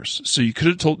deadly force. So they could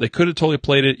have totally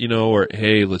played it, or,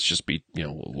 hey, let's just be,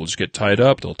 we'll just get tied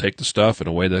up. They'll take the stuff and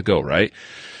away they go, right?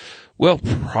 Well,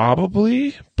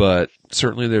 probably, but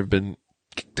certainly there have been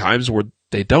times where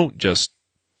they don't just,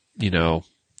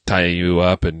 tie you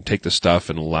up and take the stuff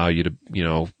and allow you to,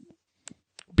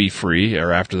 be free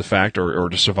or after the fact or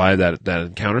to survive that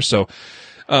encounter. So,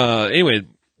 anyway,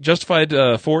 justified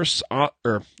force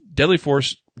or deadly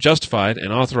force justified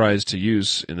and authorized to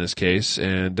use in this case.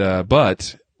 And,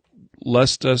 but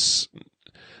let us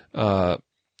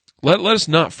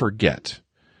not forget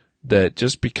that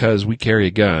just because we carry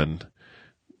a gun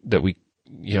that we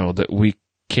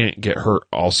can't get hurt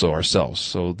also ourselves.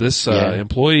 So this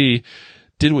employee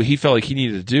did what he felt like he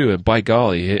needed to do, and by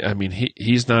golly, I mean,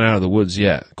 he's not out of the woods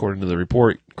yet. According to the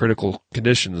report, critical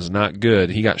condition is not good.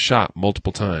 He got shot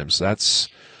multiple times.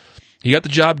 He got the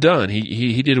job done.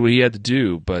 He did what he had to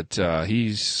do, but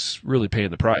he's really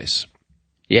paying the price.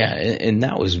 Yeah, and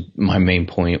that was my main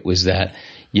point, was that,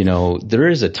 there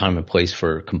is a time and place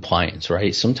for compliance,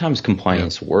 right? Sometimes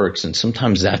compliance works, and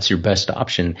sometimes that's your best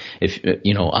option. If,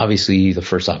 obviously the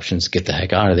first option is get the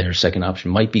heck out of there. Second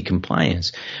option might be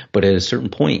compliance. But at a certain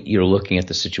point, you're looking at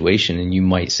the situation and you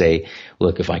might say,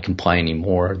 look, if I comply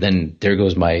anymore, then there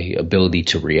goes my ability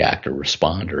to react or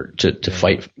respond or to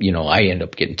fight. I end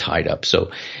up getting tied up.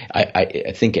 So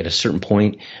I think at a certain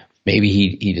point, maybe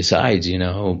he decides,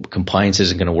 compliance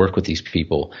isn't going to work with these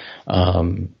people.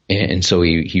 And so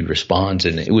he responds,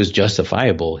 and it was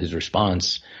justifiable, his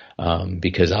response,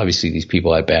 because obviously these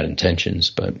people had bad intentions,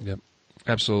 but. Yep.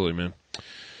 Absolutely, man.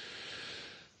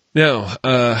 Now,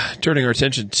 turning our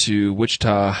attention to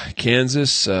Wichita,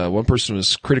 Kansas, one person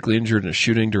was critically injured in a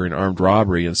shooting during armed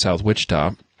robbery in South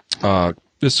Wichita.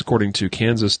 This according to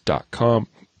Kansas.com,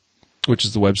 which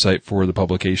is the website for the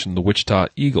publication, The Wichita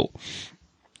Eagle.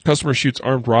 Customer shoots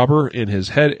armed robber in his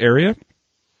head area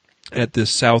at this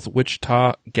South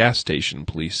Wichita gas station,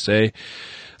 police say.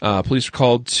 Police were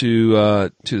called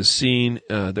to the scene.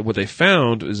 That what they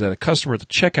found is that a customer at the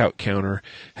checkout counter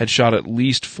had shot at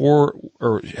least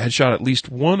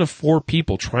one of four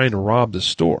people trying to rob the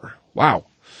store. Wow.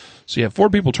 So you have four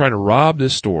people trying to rob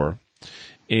this store,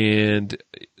 and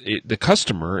the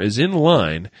customer is in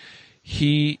line.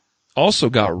 He also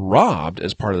got robbed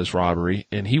as part of this robbery,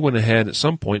 and he went ahead at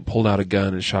some point, pulled out a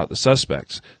gun, and shot the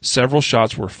suspects. Several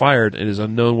shots were fired. It is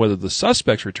unknown whether the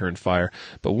suspects returned fire,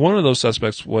 but one of those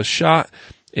suspects was shot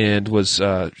and was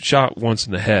shot once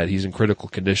in the head. He's in critical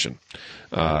condition.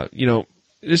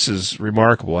 This is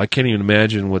remarkable. I can't even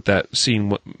imagine what that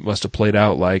scene must have played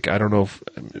out like. I don't know if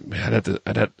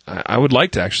I would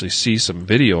like to actually see some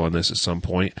video on this at some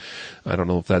point. I don't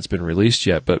know if that's been released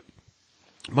yet, but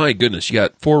my goodness, you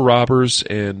got four robbers,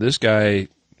 and this guy,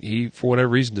 he, for whatever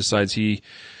reason, decides he's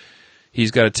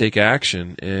got to take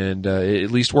action, and it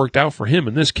at least worked out for him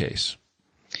in this case.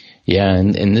 Yeah,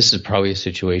 and this is probably a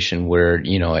situation where,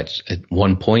 at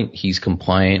one point he's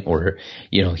compliant, or,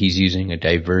 he's using a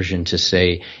diversion to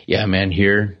say, yeah, man,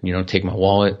 here, take my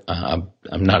wallet. I'm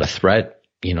not a threat,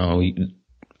 get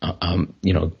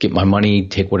my money,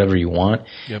 take whatever you want.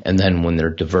 Yep. And then when they're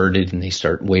diverted and they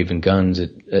start waving guns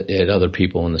at other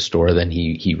people in the store, then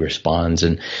he responds.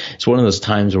 And it's one of those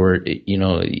times where,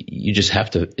 you just have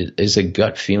to, it's a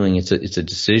gut feeling. It's a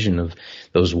decision of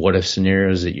those what if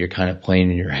scenarios that you're kind of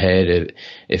playing in your head.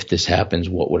 If this happens,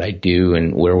 what would I do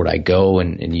and where would I go?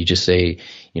 And you just say,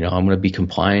 I'm going to be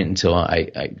compliant until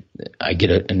I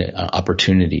get an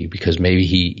opportunity, because maybe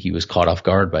he was caught off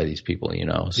guard by these people,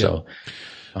 so.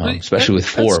 Especially with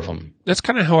four of them. That's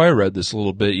kind of how I read this a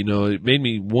little bit. It made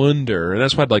me wonder, and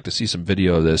that's why I'd like to see some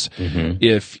video of this. Mm-hmm.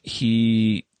 If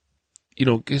he,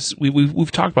 cause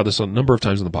we've talked about this a number of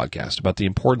times on the podcast about the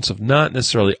importance of not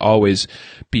necessarily always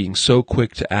being so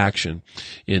quick to action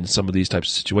in some of these types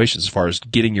of situations, as far as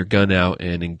getting your gun out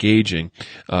and engaging.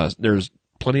 There's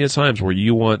plenty of times where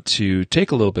you want to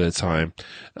take a little bit of time,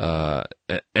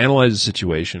 analyze the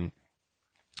situation,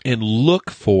 and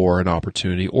look for an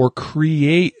opportunity or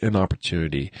create an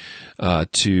opportunity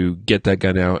to get that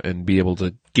gun out and be able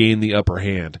to gain the upper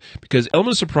hand. Because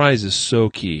element of surprise is so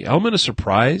key. Element of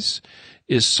surprise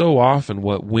is so often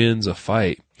what wins a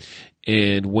fight.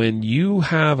 And when you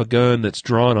have a gun that's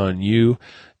drawn on you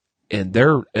and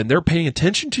they're paying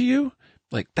attention to you,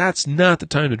 like, that's not the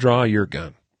time to draw your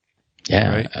gun.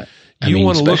 Yeah. Right? You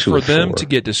want to look for them to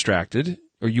get distracted,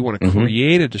 or you want to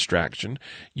create a distraction.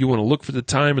 You want to look for the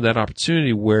time and that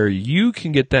opportunity where you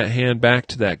can get that hand back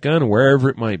to that gun, wherever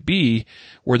it might be,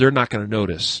 where they're not going to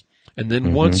notice. And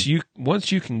then once you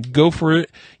can go for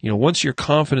it, once you're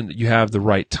confident that you have the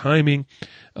right timing,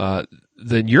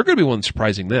 then you're going to be one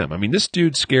surprising them. I mean, this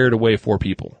dude scared away four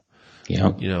people.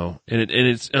 Yeah. You know, and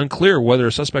it's unclear whether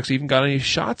a suspect's even got any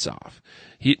shots off.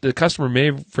 The customer may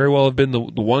very well have been the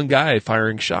one guy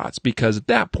firing shots, because at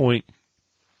that point,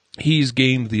 he's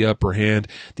gained the upper hand,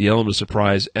 the element of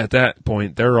surprise. At that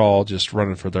point, they're all just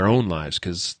running for their own lives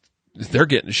because they're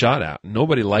getting shot at.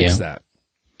 Nobody likes that.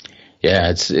 Yeah,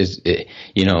 it's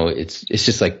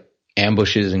just like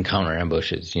ambushes and counter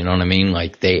ambushes. You know what I mean?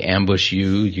 Like, they ambush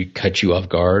you cut you off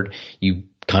guard, you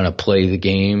kind of play the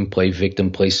game, play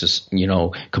victim,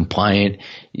 compliant,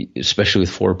 especially with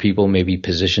 4 people, maybe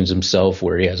positions himself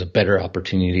where he has a better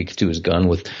opportunity to his gun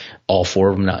with all 4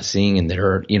 of them not seeing, and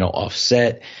they're,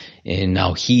 offset. And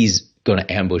now he's going to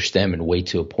ambush them and wait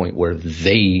to a point where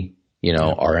they,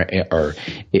 are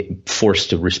forced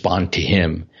to respond to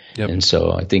him. Yep. And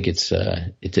so I think it's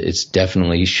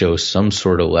definitely shows some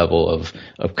sort of level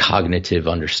of cognitive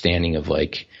understanding of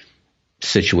like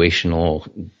situational,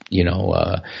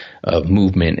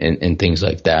 movement and things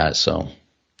like that. So,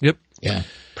 yep. Yeah.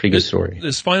 Pretty good story.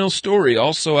 This final story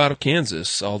also out of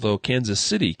Kansas, although Kansas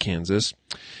City, Kansas.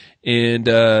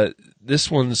 And,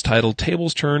 this one's titled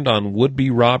 "Tables Turned on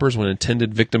Would-Be Robbers When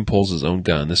Intended Victim Pulls His Own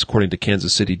Gun." This according to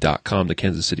KansasCity.com, the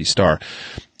Kansas City Star.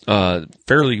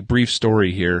 Fairly brief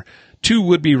story here. 2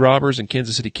 would-be robbers in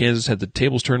Kansas City, Kansas had the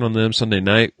tables turned on them Sunday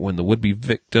night when the would-be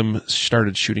victim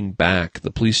started shooting back.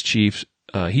 The police chief,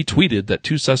 he tweeted that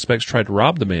 2 suspects tried to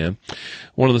rob the man.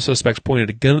 One of the suspects pointed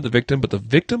a gun at the victim, but the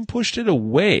victim pushed it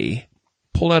away,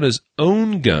 pulled out his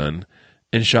own gun,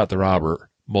 and shot the robber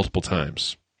multiple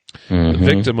times. The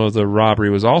victim of the robbery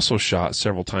was also shot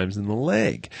several times in the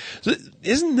leg. So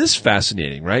isn't this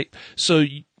fascinating, right? So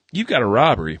you've got a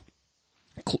robbery.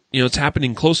 It's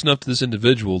happening close enough to this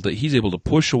individual that he's able to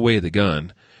push away the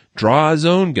gun, draw his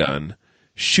own gun,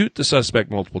 shoot the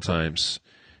suspect multiple times.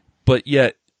 But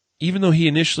yet, even though he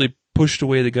initially pushed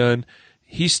away the gun,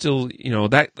 he's still,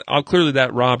 clearly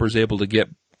that robber's able to get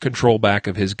control back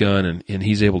of his gun, and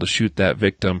he's able to shoot that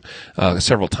victim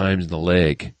several times in the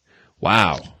leg.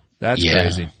 Wow. That's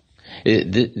crazy.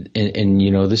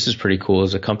 This is pretty cool.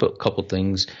 There's a couple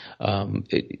things.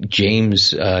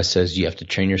 James says you have to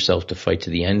train yourself to fight to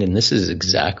the end, and this is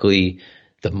exactly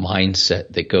the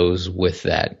mindset that goes with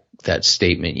that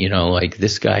statement. Like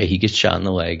this guy, he gets shot in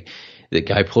the leg. The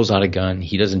guy pulls out a gun.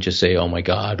 He doesn't just say, "Oh my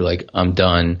God, like I'm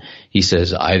done." He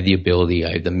says, "I have the ability.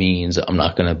 I have the means. I'm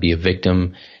not going to be a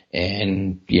victim."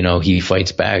 And, he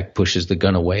fights back, pushes the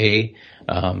gun away,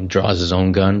 draws his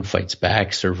own gun, fights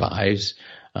back, survives.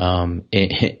 And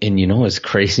what's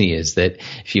crazy is that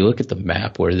if you look at the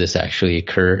map where this actually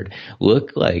occurred,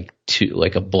 look like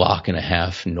a block and a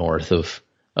half north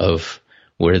of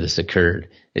where this occurred.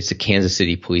 It's the Kansas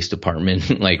City Police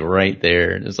Department, like right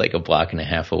there. It's like a block and a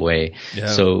half away. Yeah.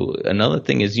 So another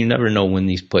thing is you never know when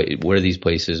where these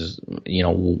places,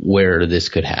 where this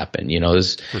could happen.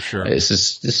 This for sure. This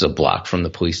is a block from the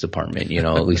police department.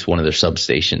 At least one of their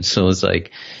substations. So it's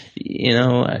like, it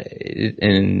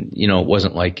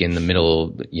wasn't like in the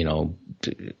middle,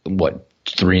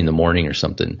 3 a.m. or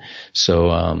something.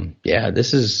 So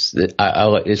this is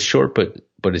it's short,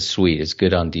 but it's sweet. It's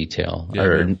good on detail. Yeah,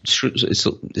 it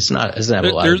doesn't have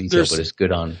a lot of detail, but it's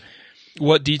good on.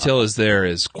 What detail is there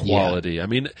is quality. Yeah. I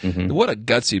mean, what a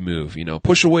gutsy move,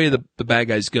 push away the bad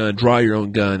guy's gun, draw your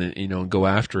own gun and, and go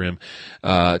after him.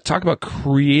 Talk about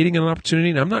creating an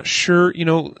opportunity. And I'm not sure,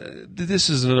 this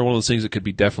is another one of those things that could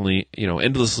be definitely,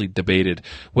 endlessly debated.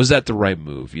 Was that the right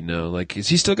move? Is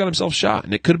he still got himself shot?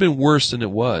 And it could have been worse than it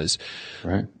was.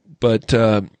 Right. But,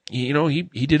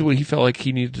 he did what he felt like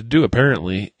he needed to do,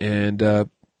 apparently. And,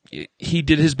 he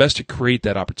did his best to create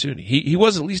that opportunity. He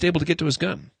was at least able to get to his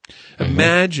gun.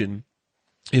 Imagine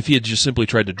if he had just simply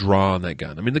tried to draw on that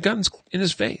gun. I mean, the gun's in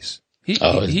his face.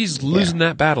 He's losing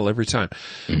that battle every time.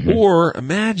 Or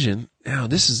imagine, now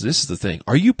this is the thing.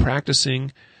 Are you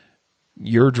practicing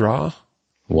your draw?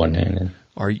 One-handed.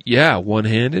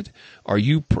 One-handed.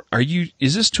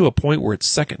 Is this to a point where it's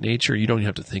second nature? You don't even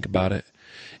have to think about it.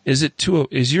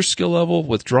 Is your skill level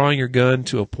with drawing your gun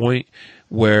to a point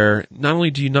where not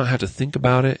only do you not have to think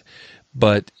about it,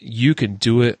 but you can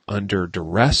do it under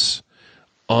duress,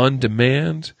 on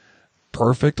demand,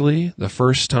 perfectly the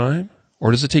first time?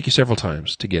 Or does it take you several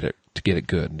times to get it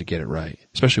good and to get it right,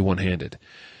 especially one-handed?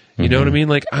 You know what I mean?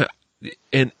 Like, I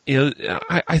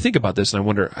think about this and I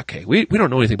wonder, okay, we don't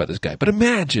know anything about this guy, but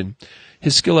imagine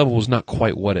his skill level was not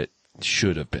quite what it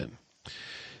should have been.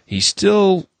 He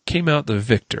still came out the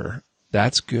victor.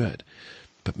 That's good.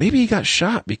 But maybe he got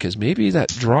shot because maybe that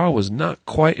draw was not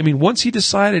quite, once he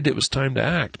decided it was time to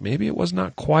act, maybe it was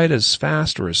not quite as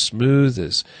fast or as smooth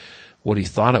as what he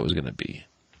thought it was going to be.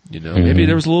 Maybe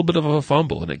there was a little bit of a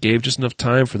fumble, and it gave just enough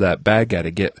time for that bad guy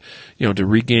to get, to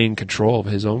regain control of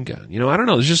his own gun. I don't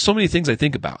know. There's just so many things I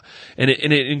think about, and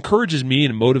it encourages me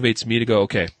and motivates me to go,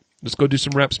 okay, let's go do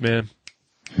some reps, man.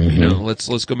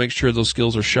 Let's go make sure those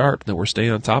skills are sharp, that we're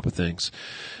staying on top of things.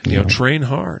 Train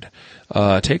hard,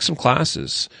 take some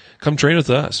classes, come train with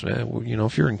us, man.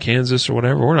 If you're in Kansas or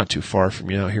whatever, we're not too far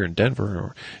from you out here in Denver,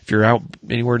 or if you're out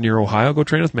anywhere near Ohio, go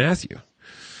train with Matthew.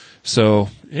 So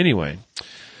anyway,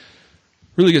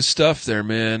 really good stuff there,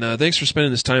 man. Thanks for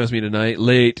spending this time with me tonight,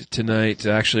 late tonight,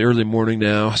 actually early morning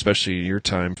now, especially your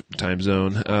time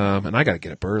zone. And I got to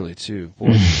get up early too.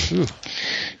 Boy,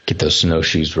 get those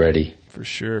snowshoes ready. For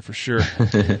sure.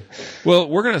 Well,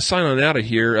 we're going to sign on out of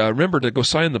here. Remember to go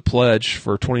sign the pledge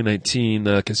for 2019,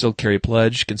 Concealed Carry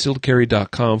Pledge,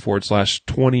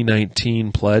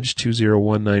 concealedcarry.com/2019 pledge,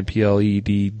 2019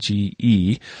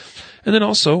 PLEDGE. And then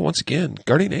also, once again,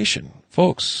 Guardian Nation,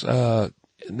 folks, and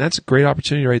that's a great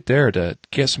opportunity right there to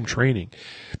get some training.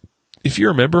 If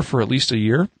you're a member for at least a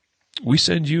year, we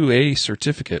send you a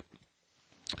certificate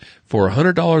for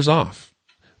 $100 off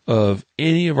of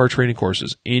any of our training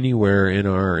courses anywhere in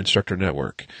our instructor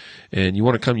network. And you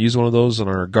want to come use one of those on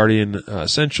our Guardian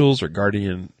Essentials or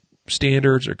Guardian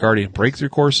Standards or Guardian Breakthrough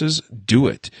courses, do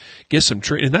it. Get some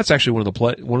training. And that's actually one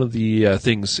of the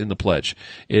things in the pledge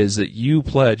is that you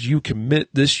commit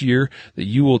this year that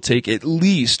you will take at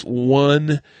least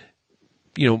one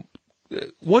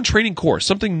training course,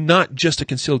 something not just a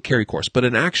concealed carry course, but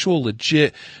an actual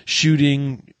legit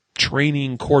shooting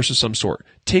training course of some sort.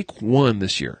 Take one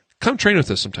this year. Come train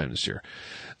with us sometime this year.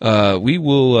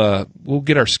 We'll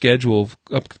get our schedule of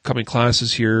upcoming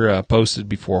classes here posted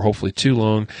before hopefully too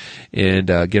long, and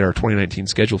get our 2019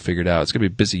 schedule figured out. It's gonna be a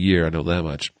busy year, I know that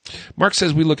much. Mark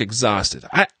says we look exhausted.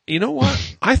 You know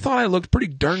what? I thought I looked pretty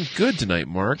darn good tonight,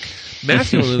 Mark.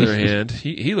 Matthew, on the other hand,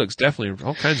 he looks definitely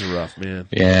all kinds of rough, man.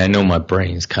 Yeah, I know my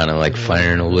brain's kind of like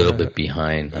firing a little bit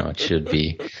behind how it should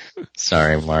be.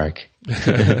 Sorry, Mark.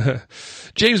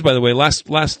 James, by the way, last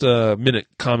minute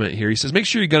comment here. He says, make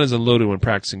sure your gun is unloaded when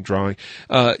practicing drawing.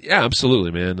 Yeah,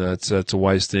 absolutely, man. That's a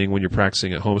wise thing when you're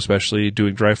practicing at home, especially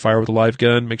doing dry fire with a live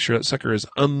gun. Make sure that sucker is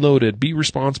unloaded. Be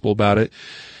responsible about it,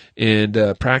 and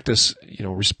practice,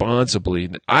 responsibly.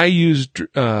 I use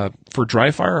for dry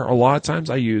fire a lot of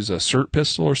times. I use a SIRT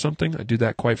pistol or something. I do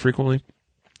that quite frequently.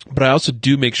 But I also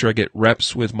do make sure I get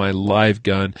reps with my live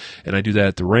gun, and I do that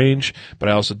at the range, but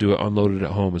I also do it unloaded at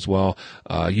home as well.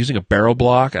 Using a barrel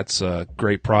block, that's a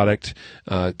great product,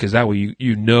 because that way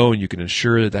you know and you can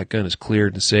ensure that gun is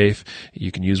cleared and safe.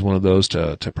 You can use one of those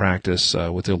to practice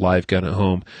with your live gun at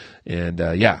home. And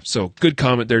so good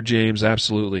comment there, James,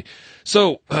 absolutely.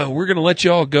 So we're going to let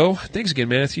you all go. Thanks again,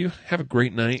 Matthew. Have a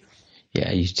great night.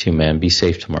 Yeah, you too, man. Be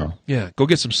safe tomorrow. Yeah, go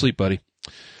get some sleep, buddy.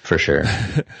 For sure.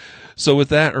 So with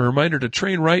that, a reminder to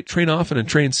train right, train often, and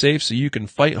train safe so you can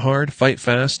fight hard, fight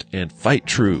fast, and fight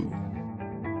true.